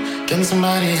around, can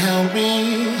somebody help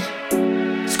me?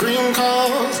 Scream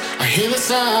calls, I hear the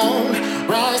sound,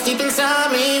 rise deep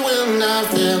inside me, will not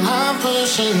fail, I'm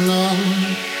pushing on.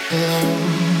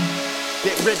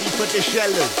 Get ready for the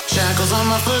shellers. Shackles on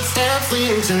my footsteps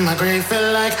leading to my grave.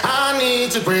 Feel like I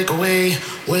need to break away.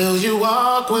 Will you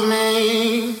walk with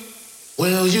me?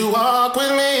 Will you walk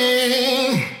with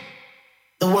me?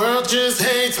 The world just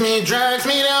hates me, drags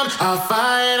me down. I'll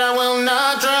fight, I will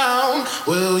not drown.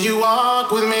 Will you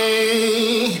walk with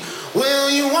me? Will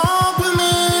you walk with me?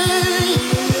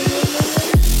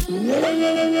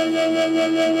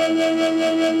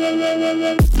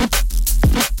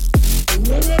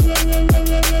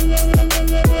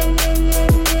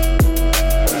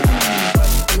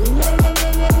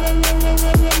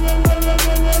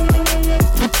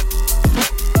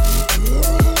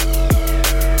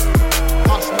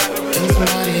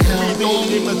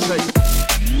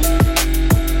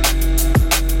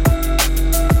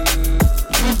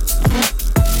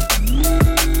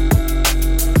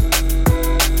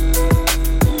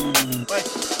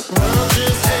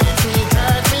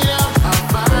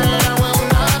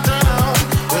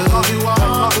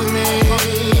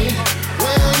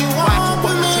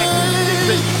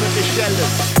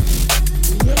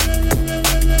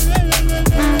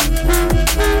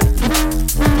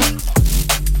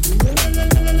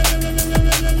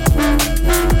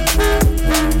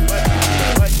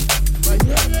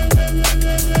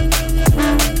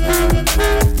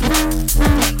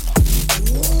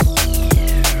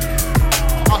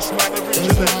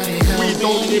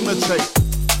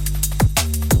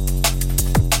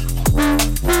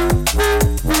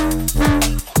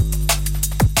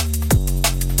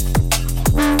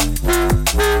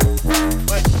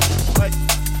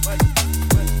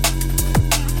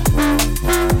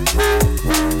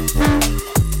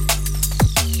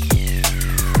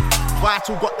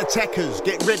 Vital got the techers,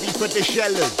 get ready for the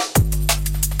shellers.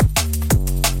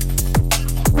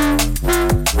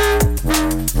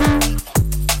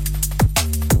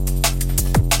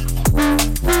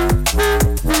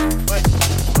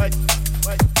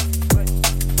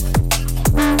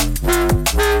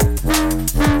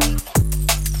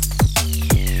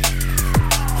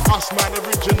 Us man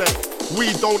originate,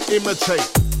 we don't imitate.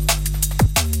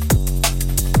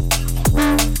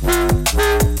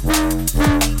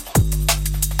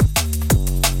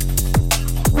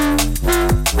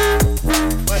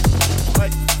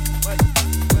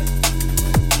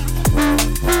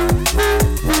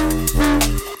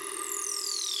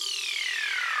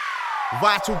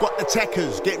 Vital got the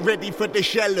techers, get ready for the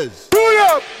shellers. Pull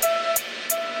up!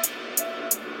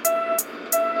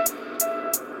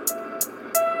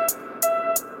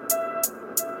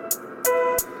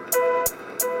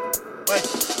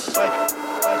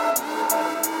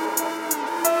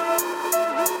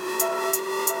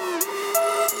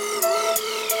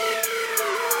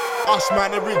 Us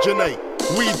man originate,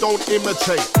 we don't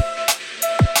imitate.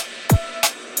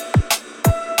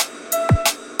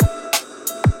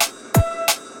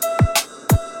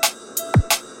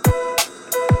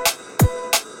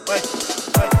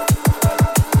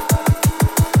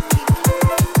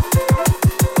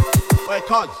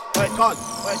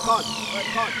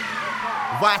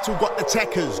 Vital got the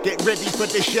techers, get ready for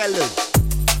the shellers.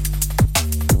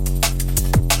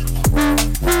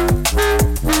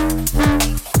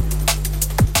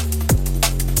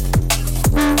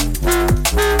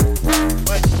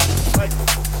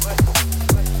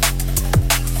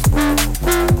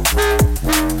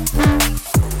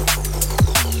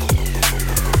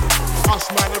 Us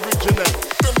man originate.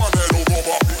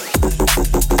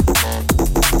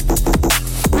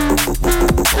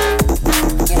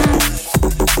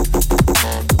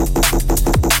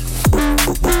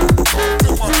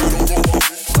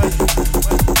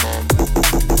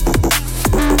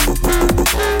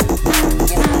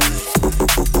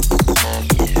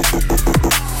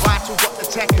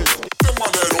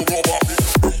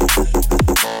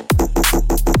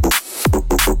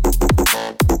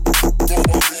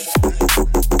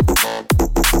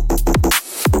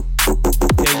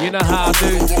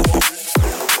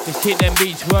 Keep them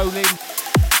beats rolling.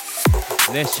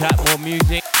 Let's chat more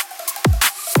music.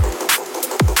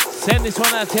 Send this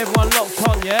one out to everyone locked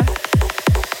on, yeah?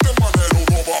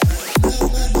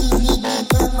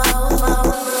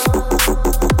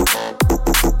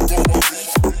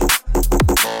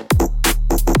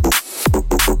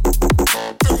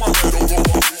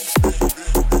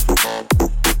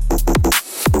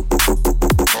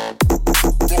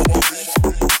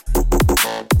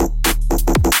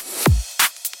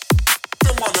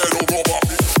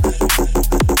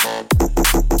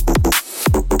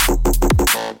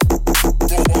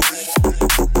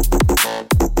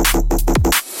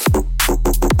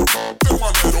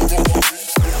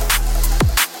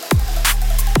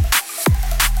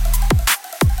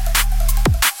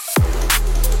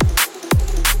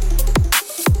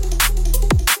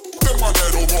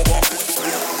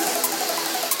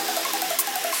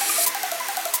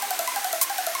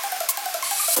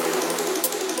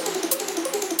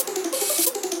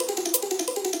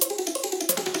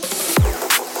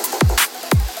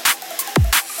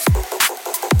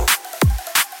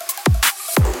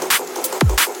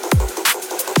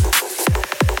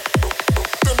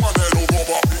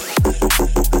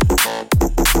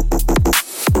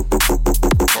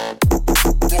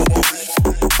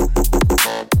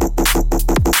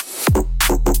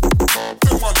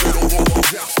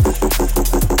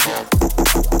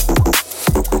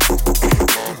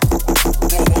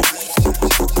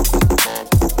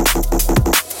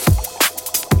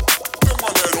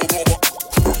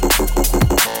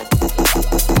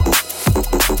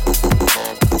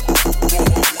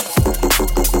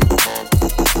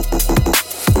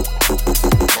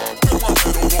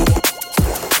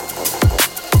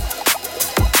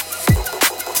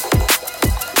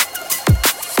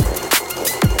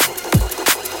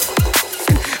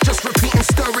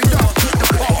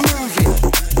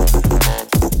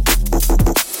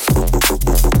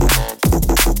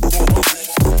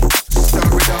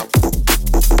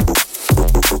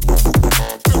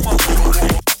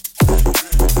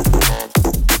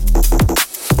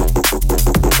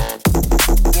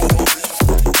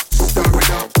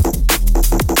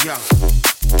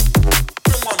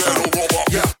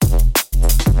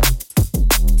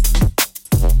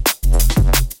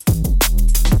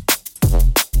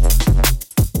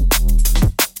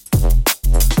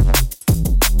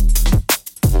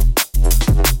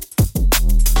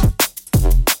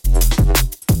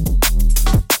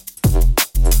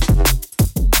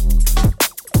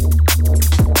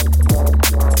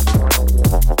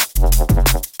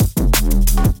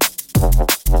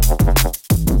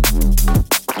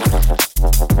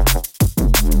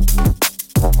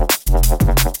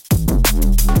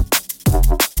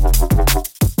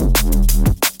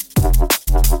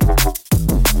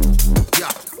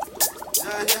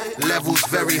 levels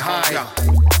very high. Yeah.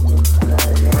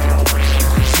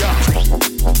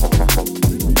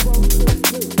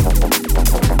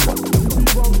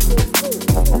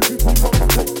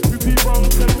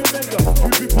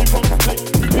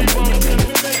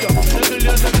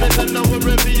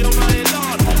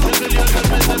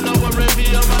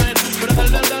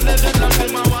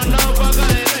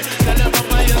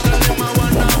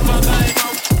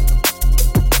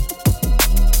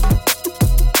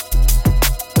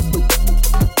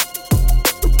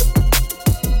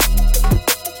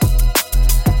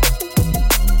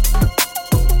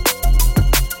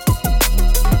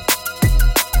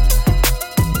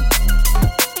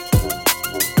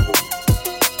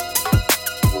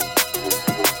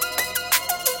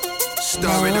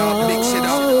 Stir it up, mix it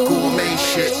up, gourmet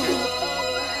shit.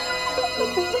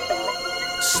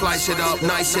 Slice it up,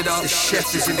 nice it up, the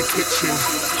chef is in the kitchen.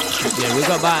 Yeah, we've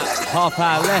got about half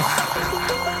hour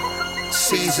left.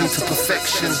 Seasoned to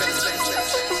perfection.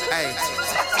 Hey.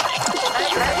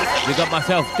 We got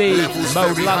myself, D, Levels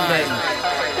Mode very London.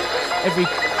 high. Every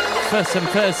first and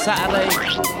third Saturday,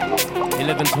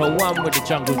 11 till 1 with the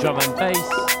jungle drum and bass.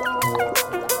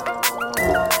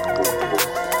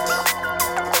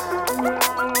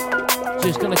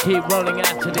 Just gonna keep rolling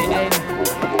out to the end.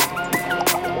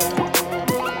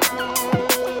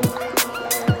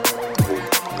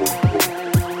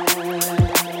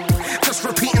 Just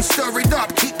repeat and stir it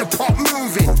up, keep the pot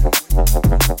moving.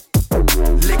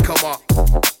 Lick 'em up.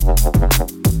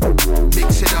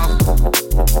 Mix it up.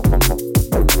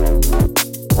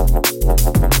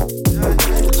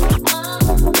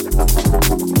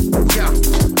 Yeah,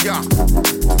 yeah.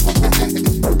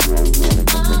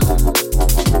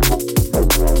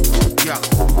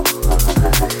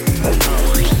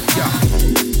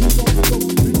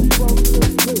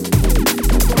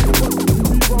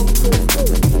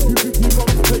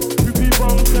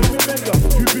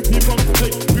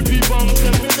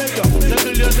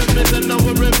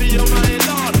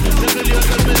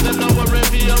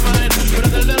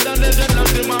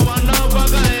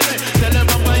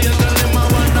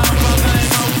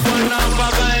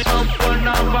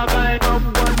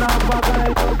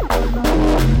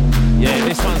 Yeah,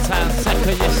 this one sounds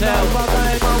second yourself.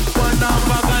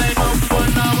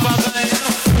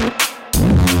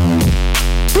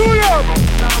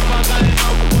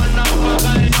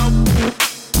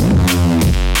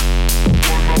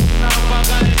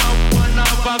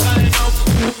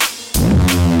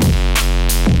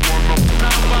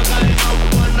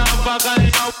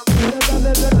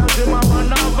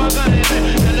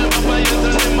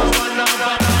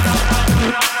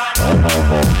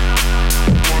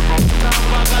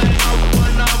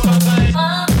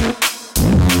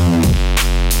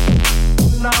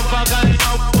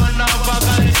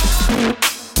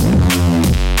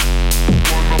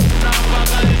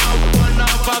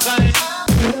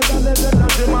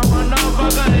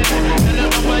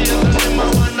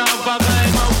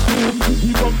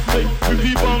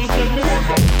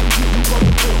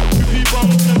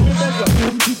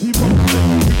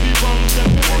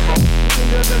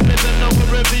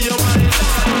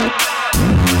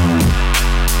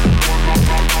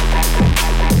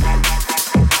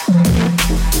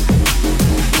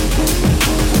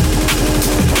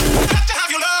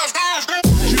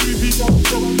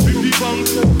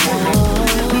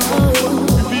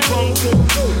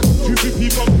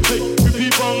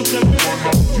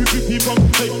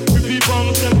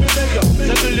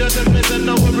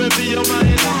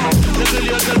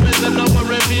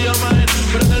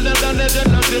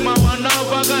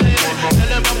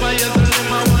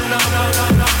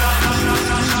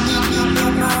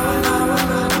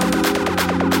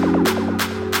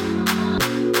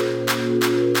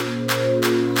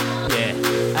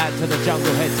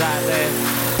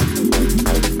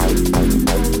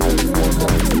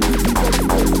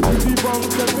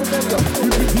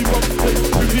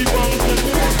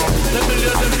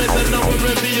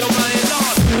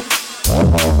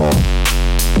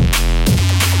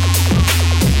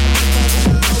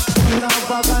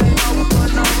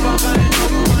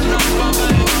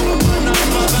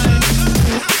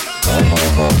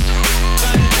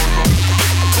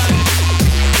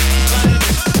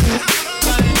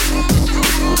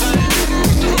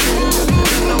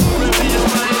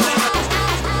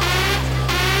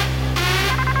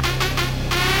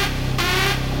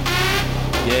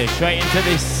 Straight into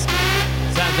this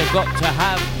sounds I've got to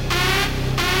have.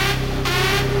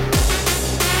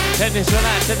 Send this one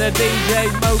out to the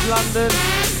DJ, Mode London.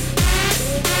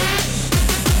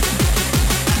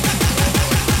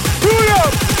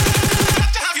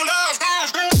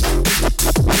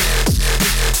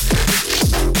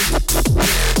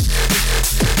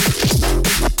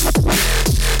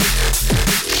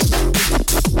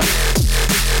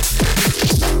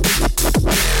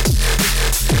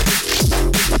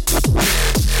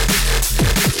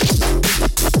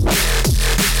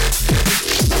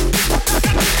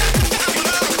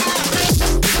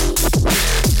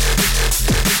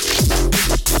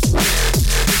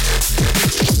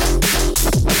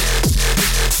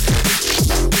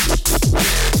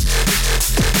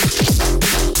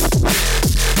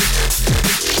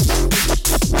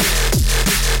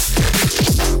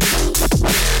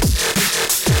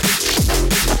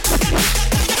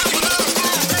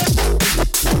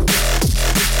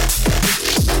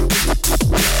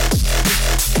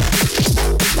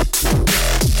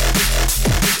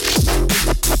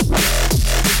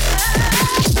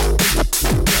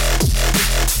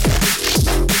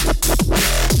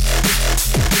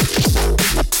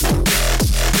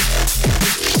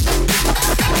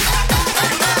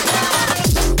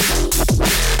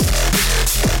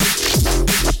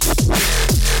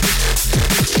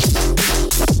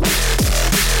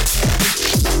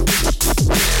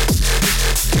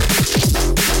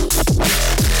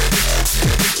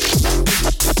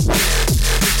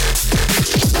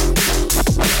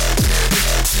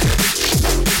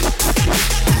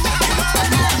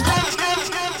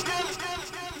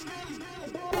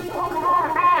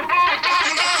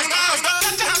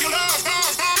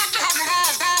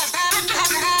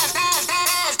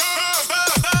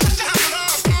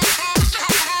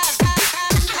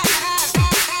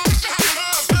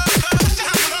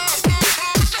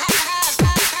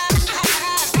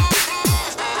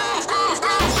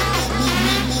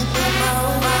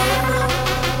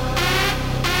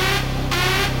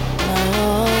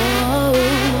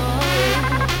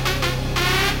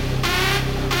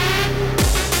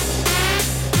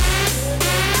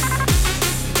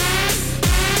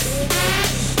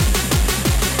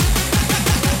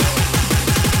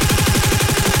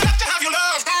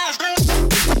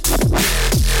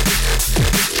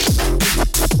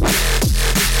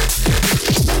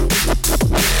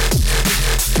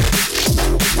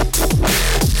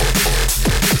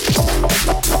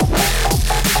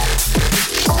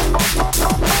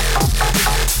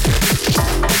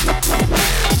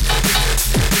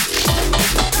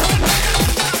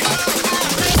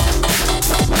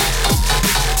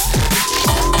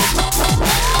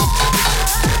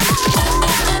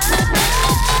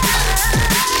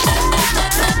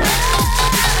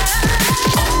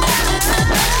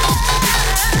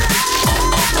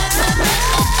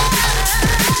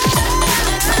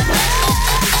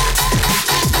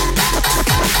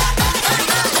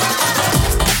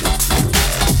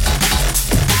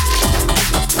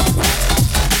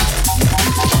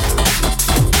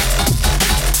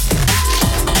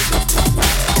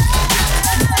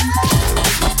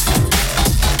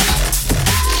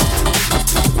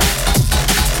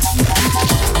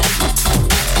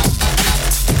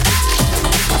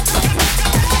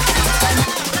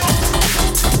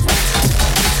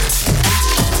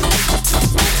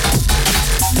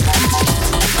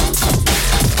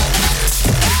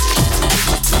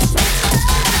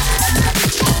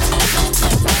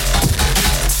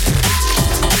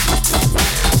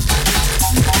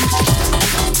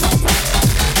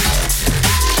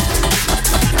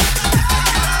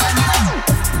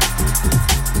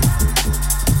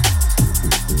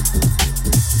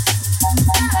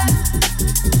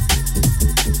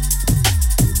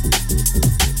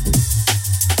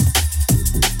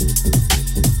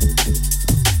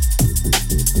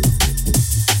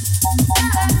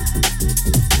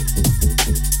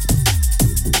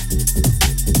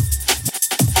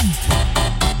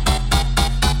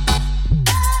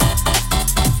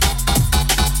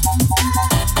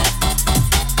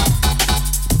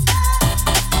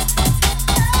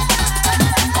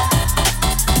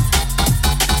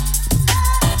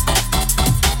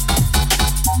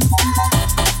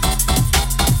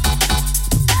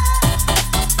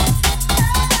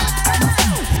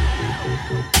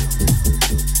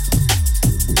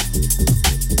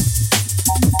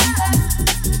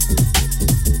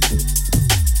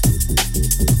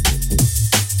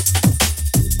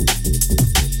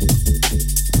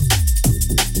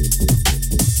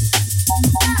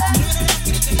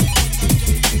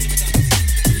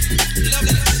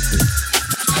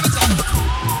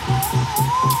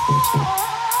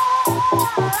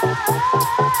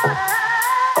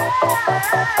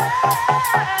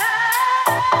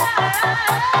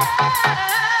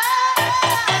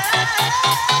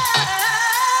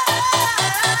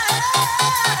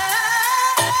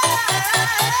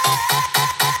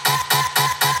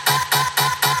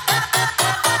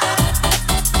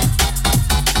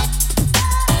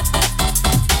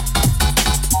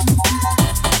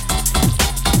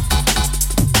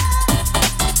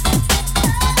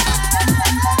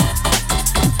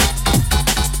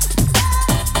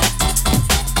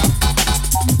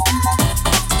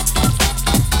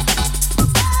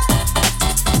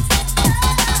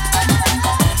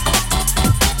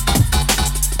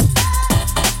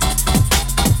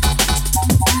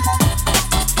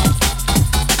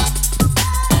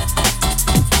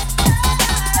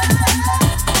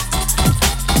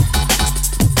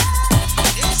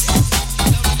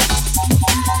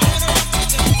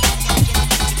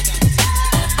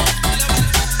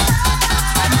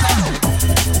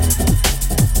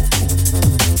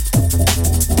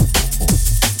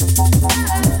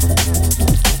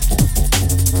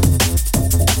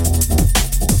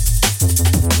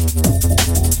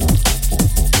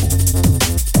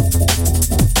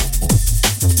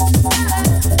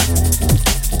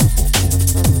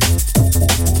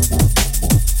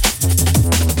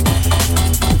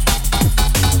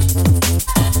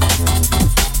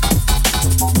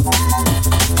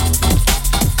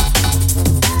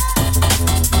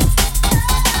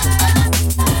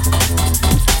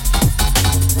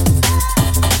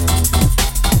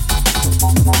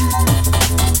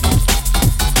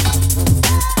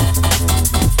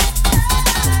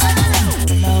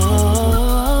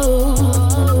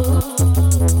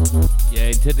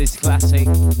 Into this classic.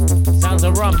 Sounds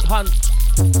of Rum Punch.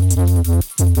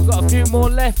 We've got a few more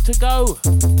left to go.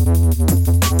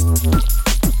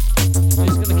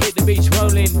 Just gonna keep the beats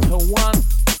rolling to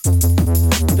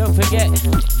 1. Don't forget,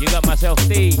 you got myself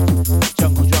D,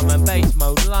 Jungle Drum and Bass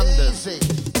Mode London.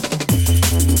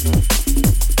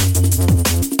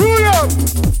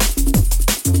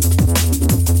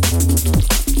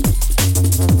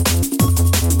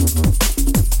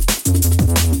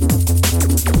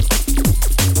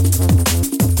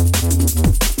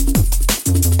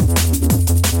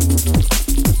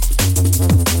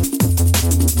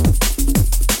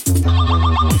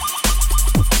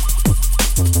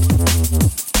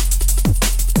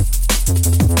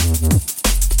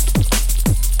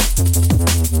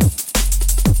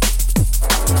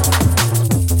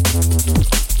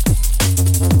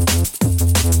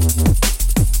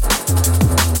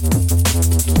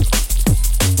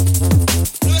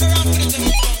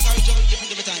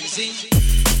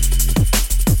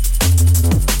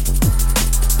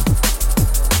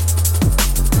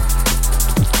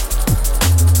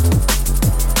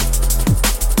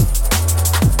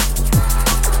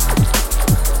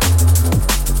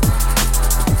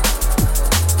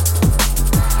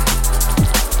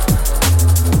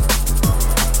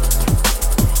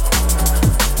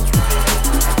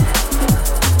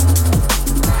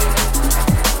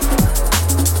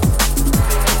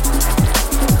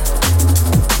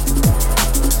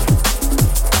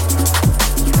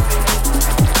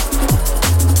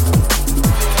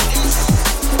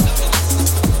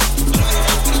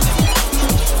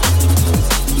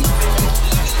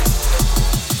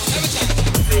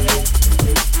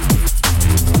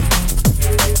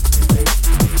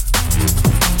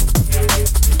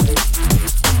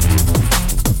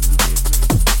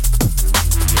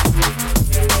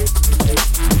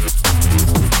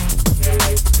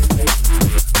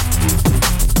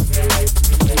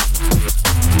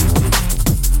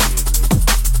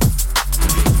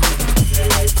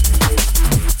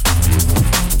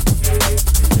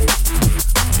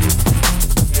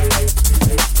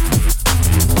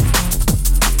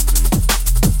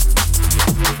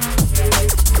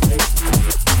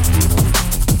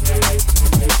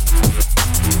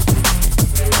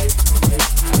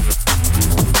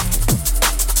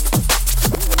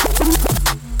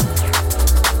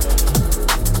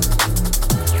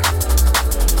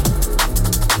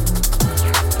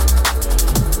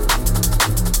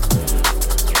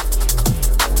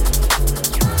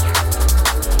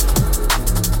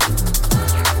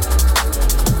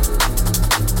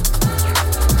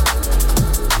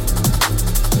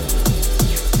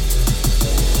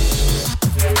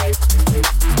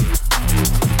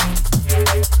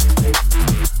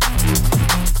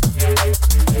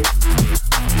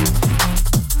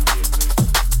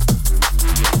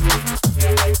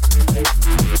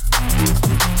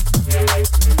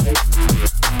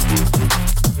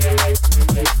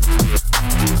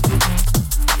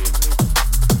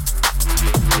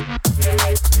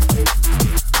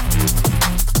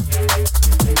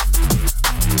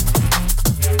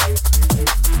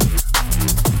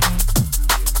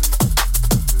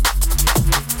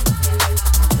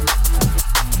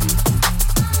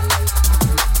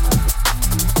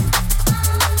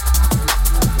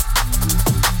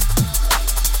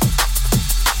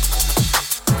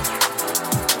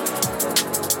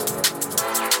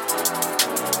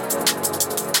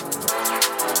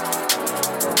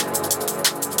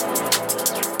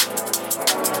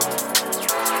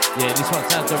 Yeah, this one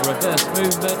sounds a reverse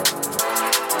movement.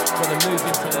 Gonna move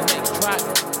into the next track.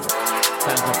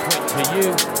 Sounds a point to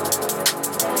you.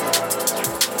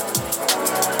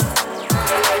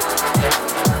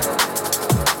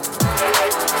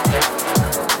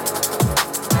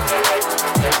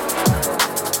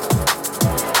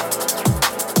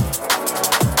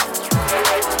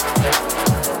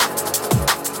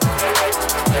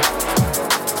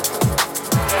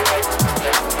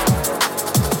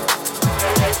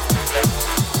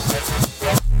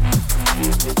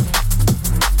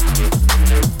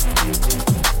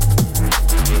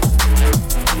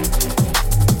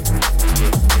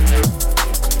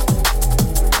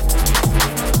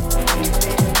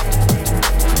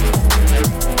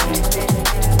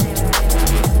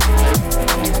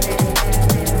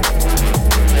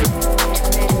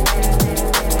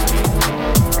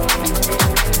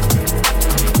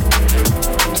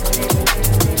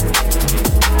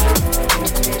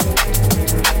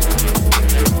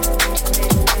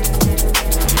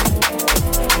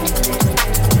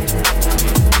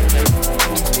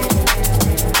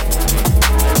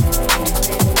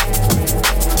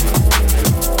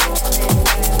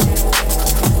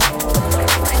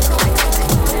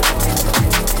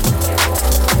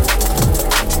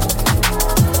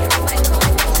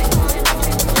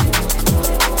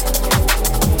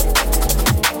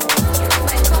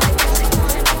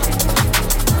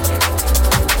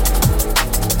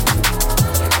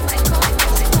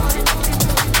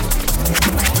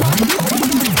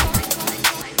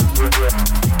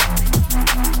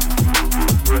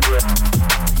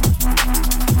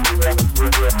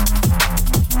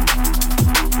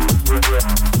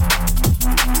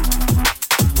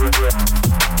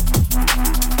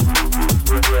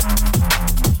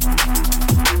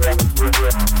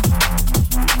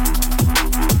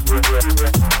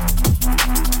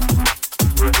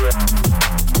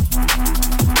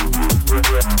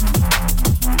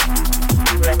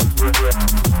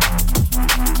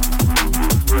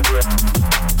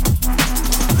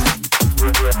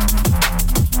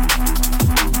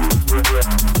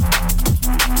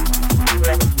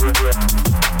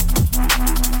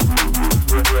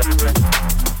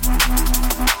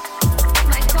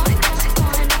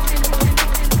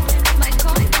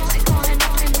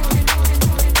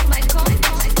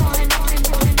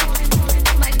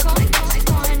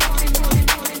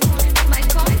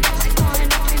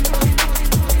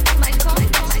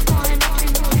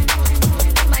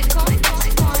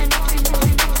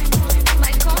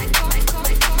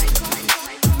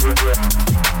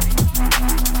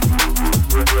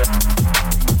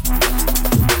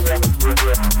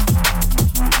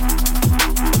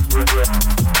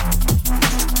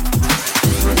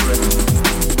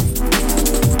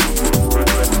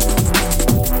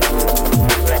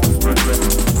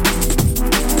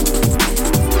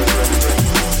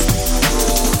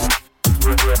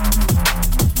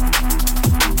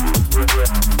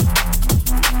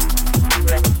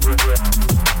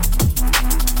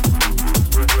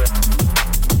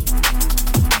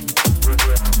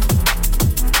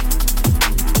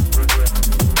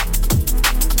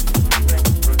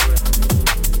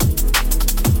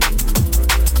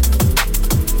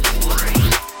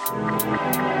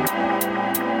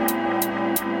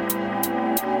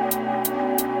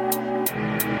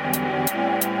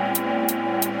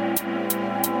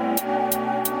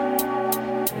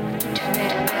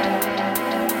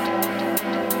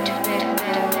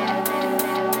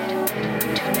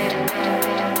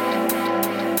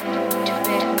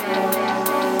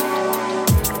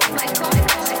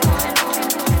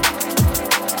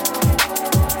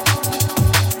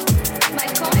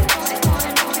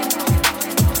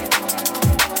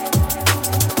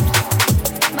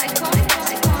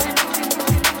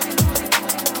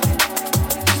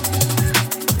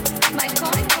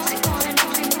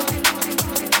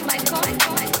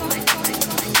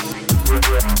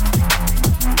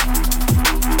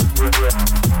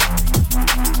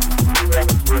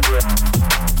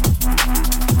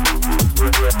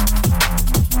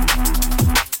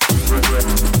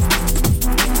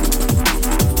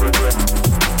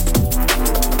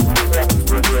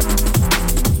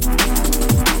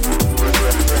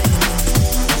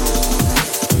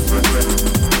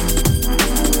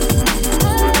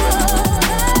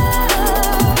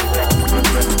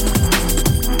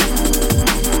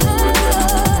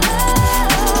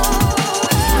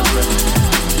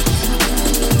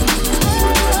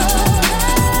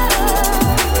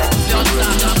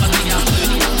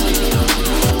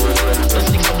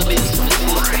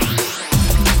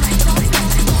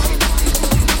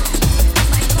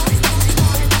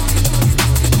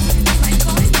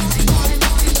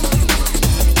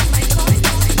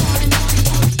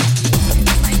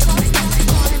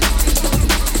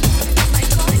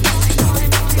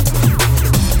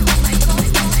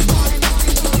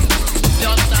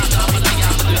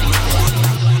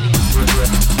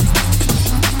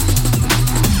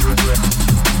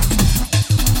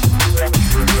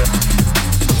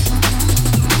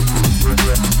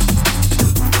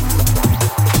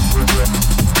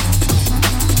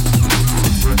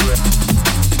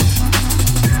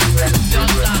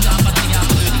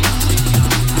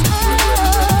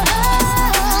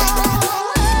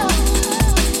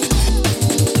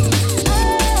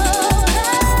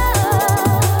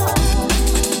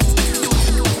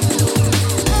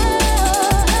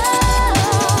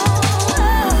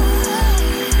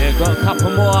 Got a couple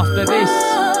more after this.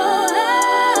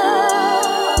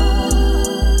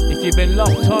 If you've been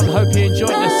locked on, hope you enjoyed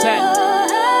the set.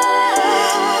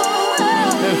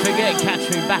 Don't forget, catch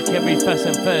me back every first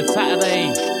and third Saturday,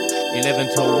 11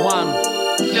 till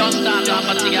 1. Jungle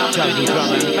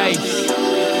drum and bass.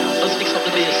 Let's fix up the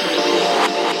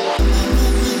bass.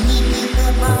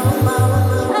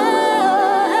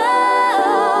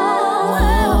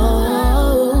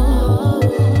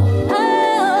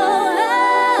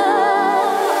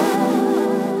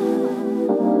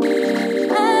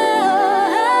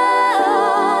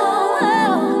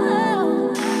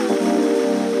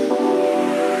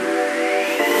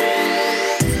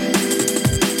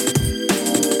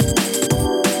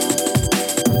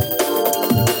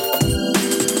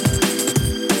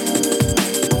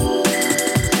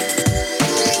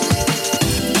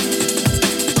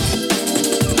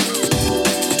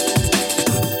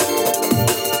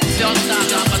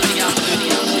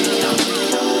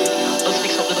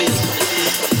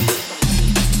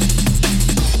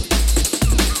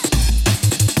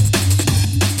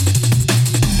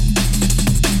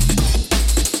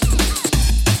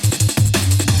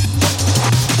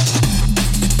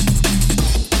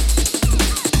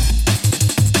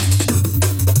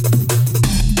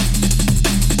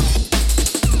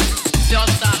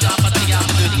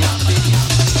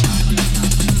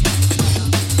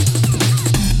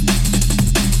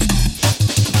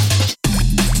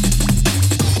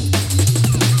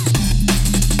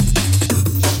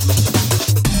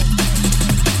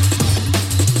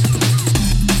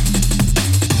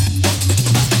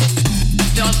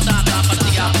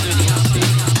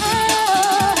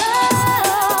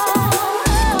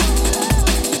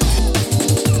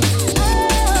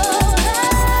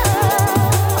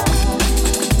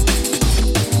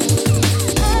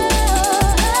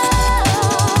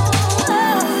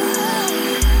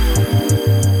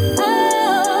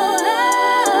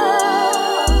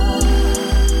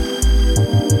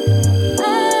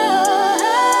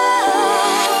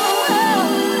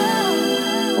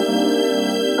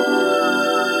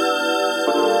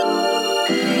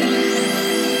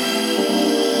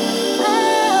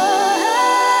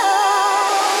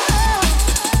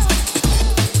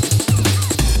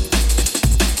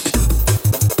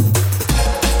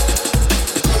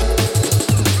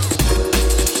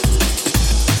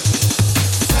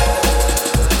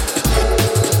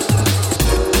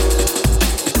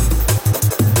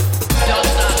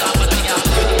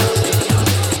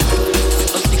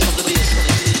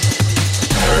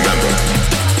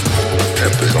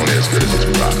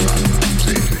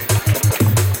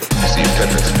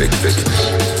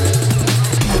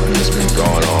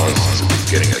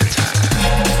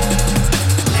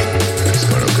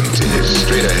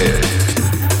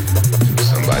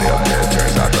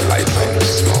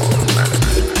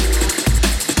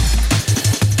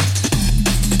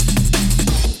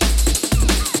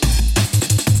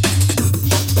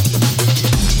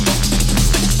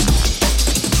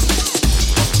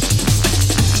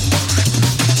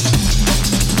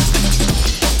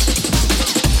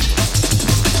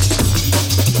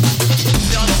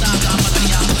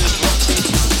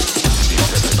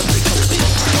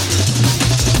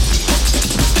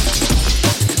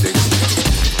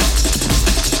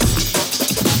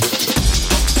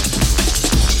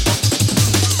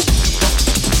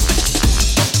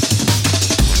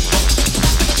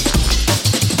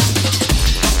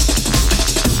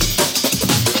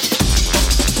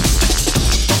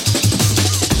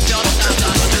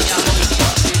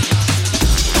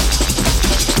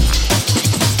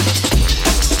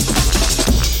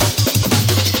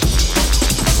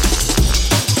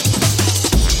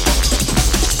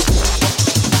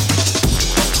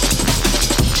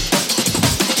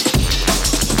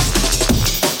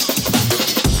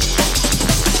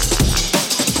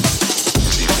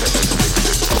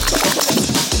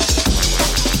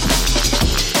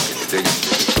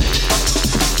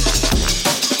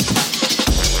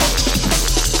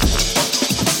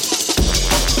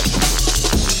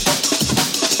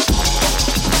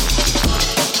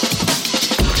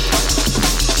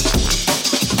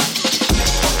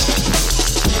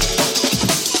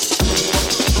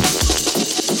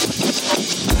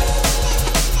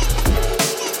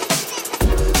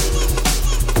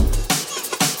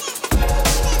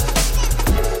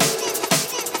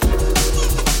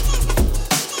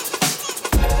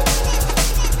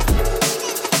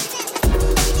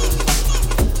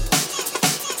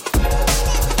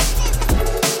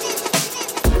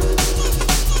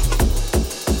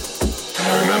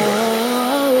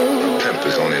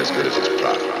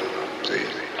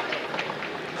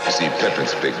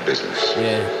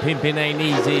 Pimping ain't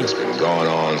easy. It's been going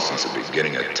on since the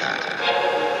beginning of time.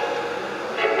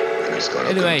 And it's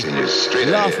gonna continue straight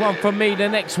last ahead. one from me, the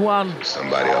next one.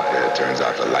 Somebody up there turns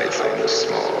out the lights on this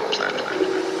small planet.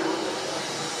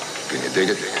 Can you dig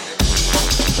it?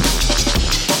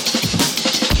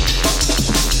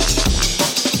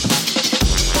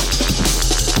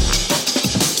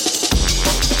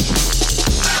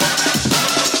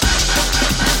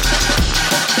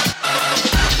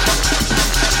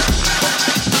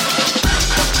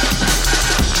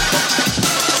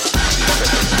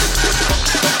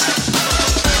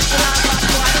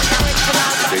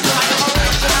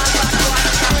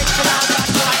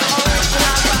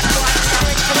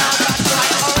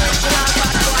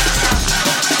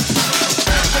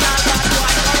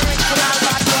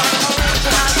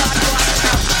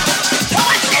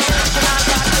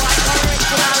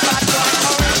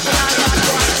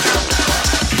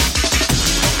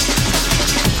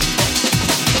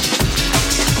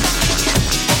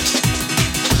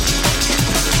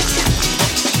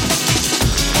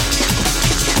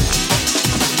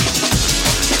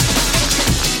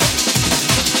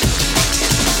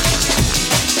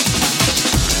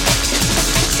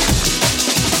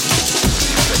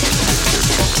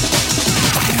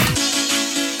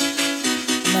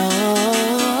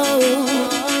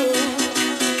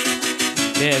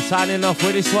 Signing off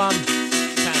with this one.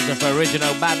 Sounds of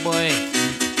original Bad Boy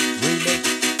remix.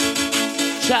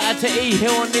 Shout out to E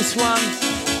Hill on this one.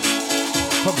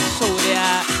 Probably sorted it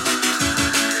out.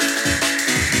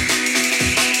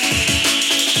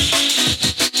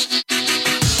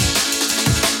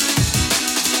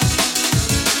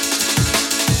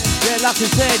 Yeah, like I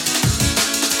said,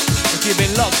 if you've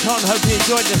been locked on, hope you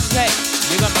enjoyed the set.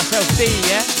 You got myself D,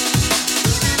 yeah?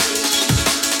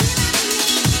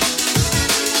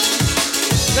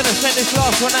 Gonna send this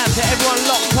last one out to everyone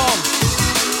locked on.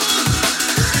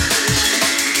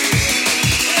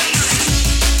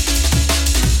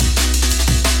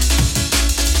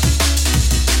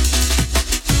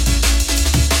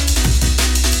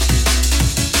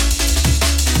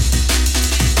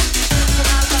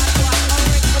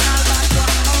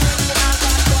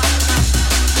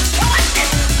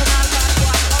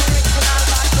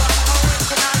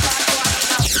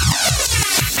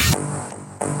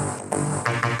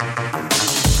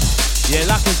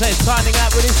 Signing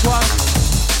out with this one.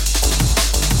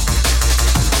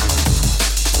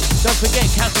 Don't forget,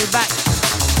 catch me back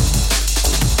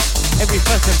every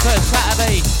first and third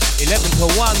Saturday, 11 to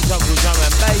 1, Jungle Drum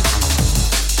and Bass,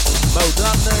 Mode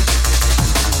London.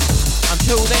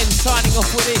 Until then, signing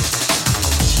off with this.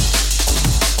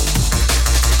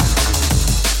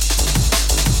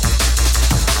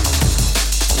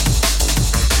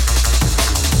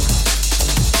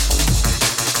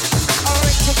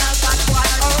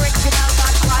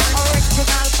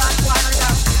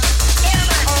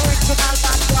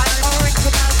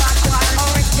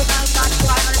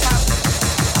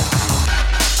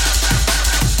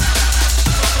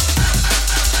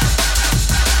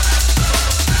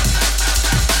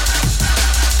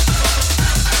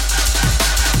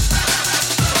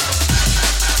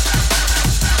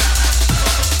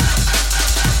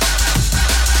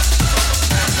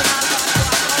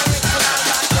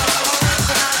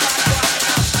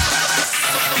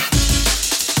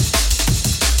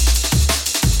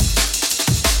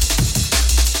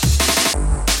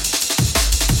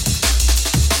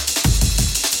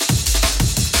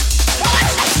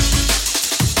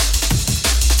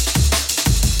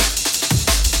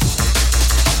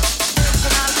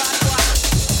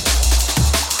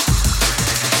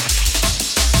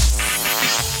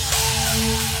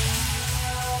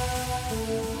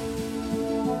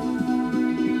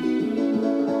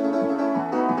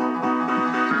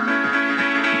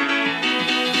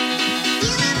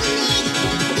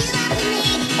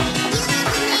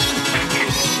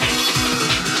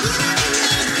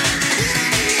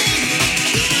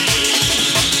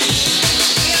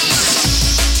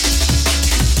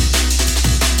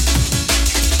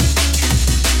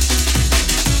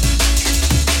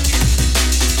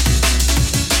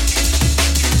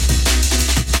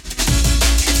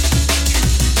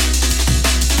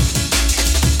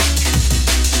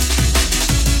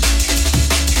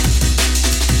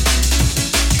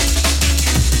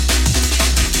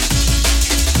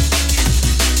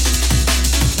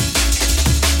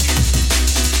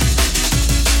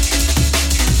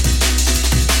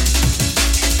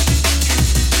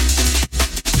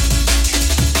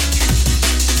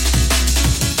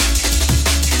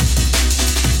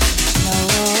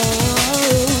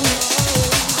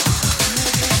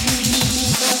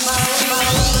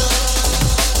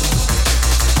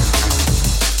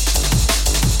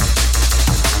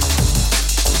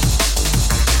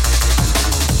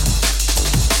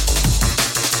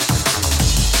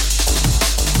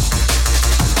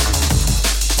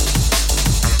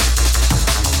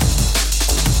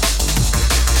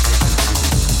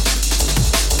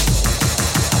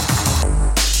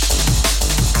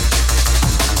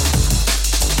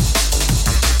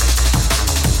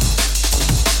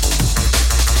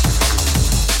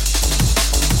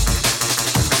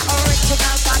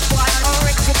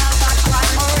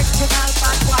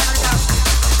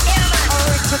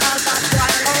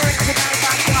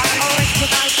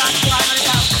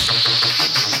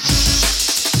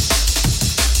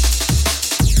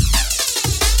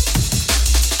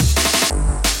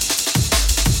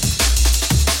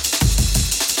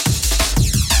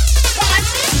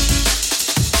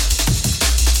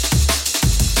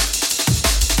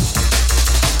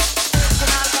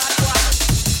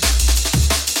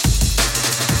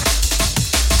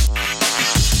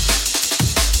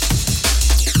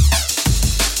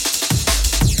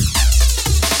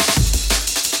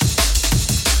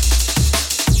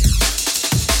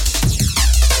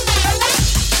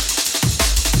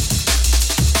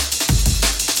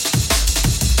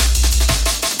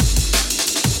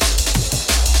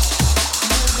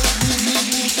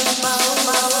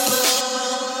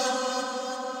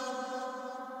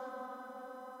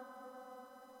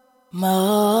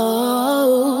 More.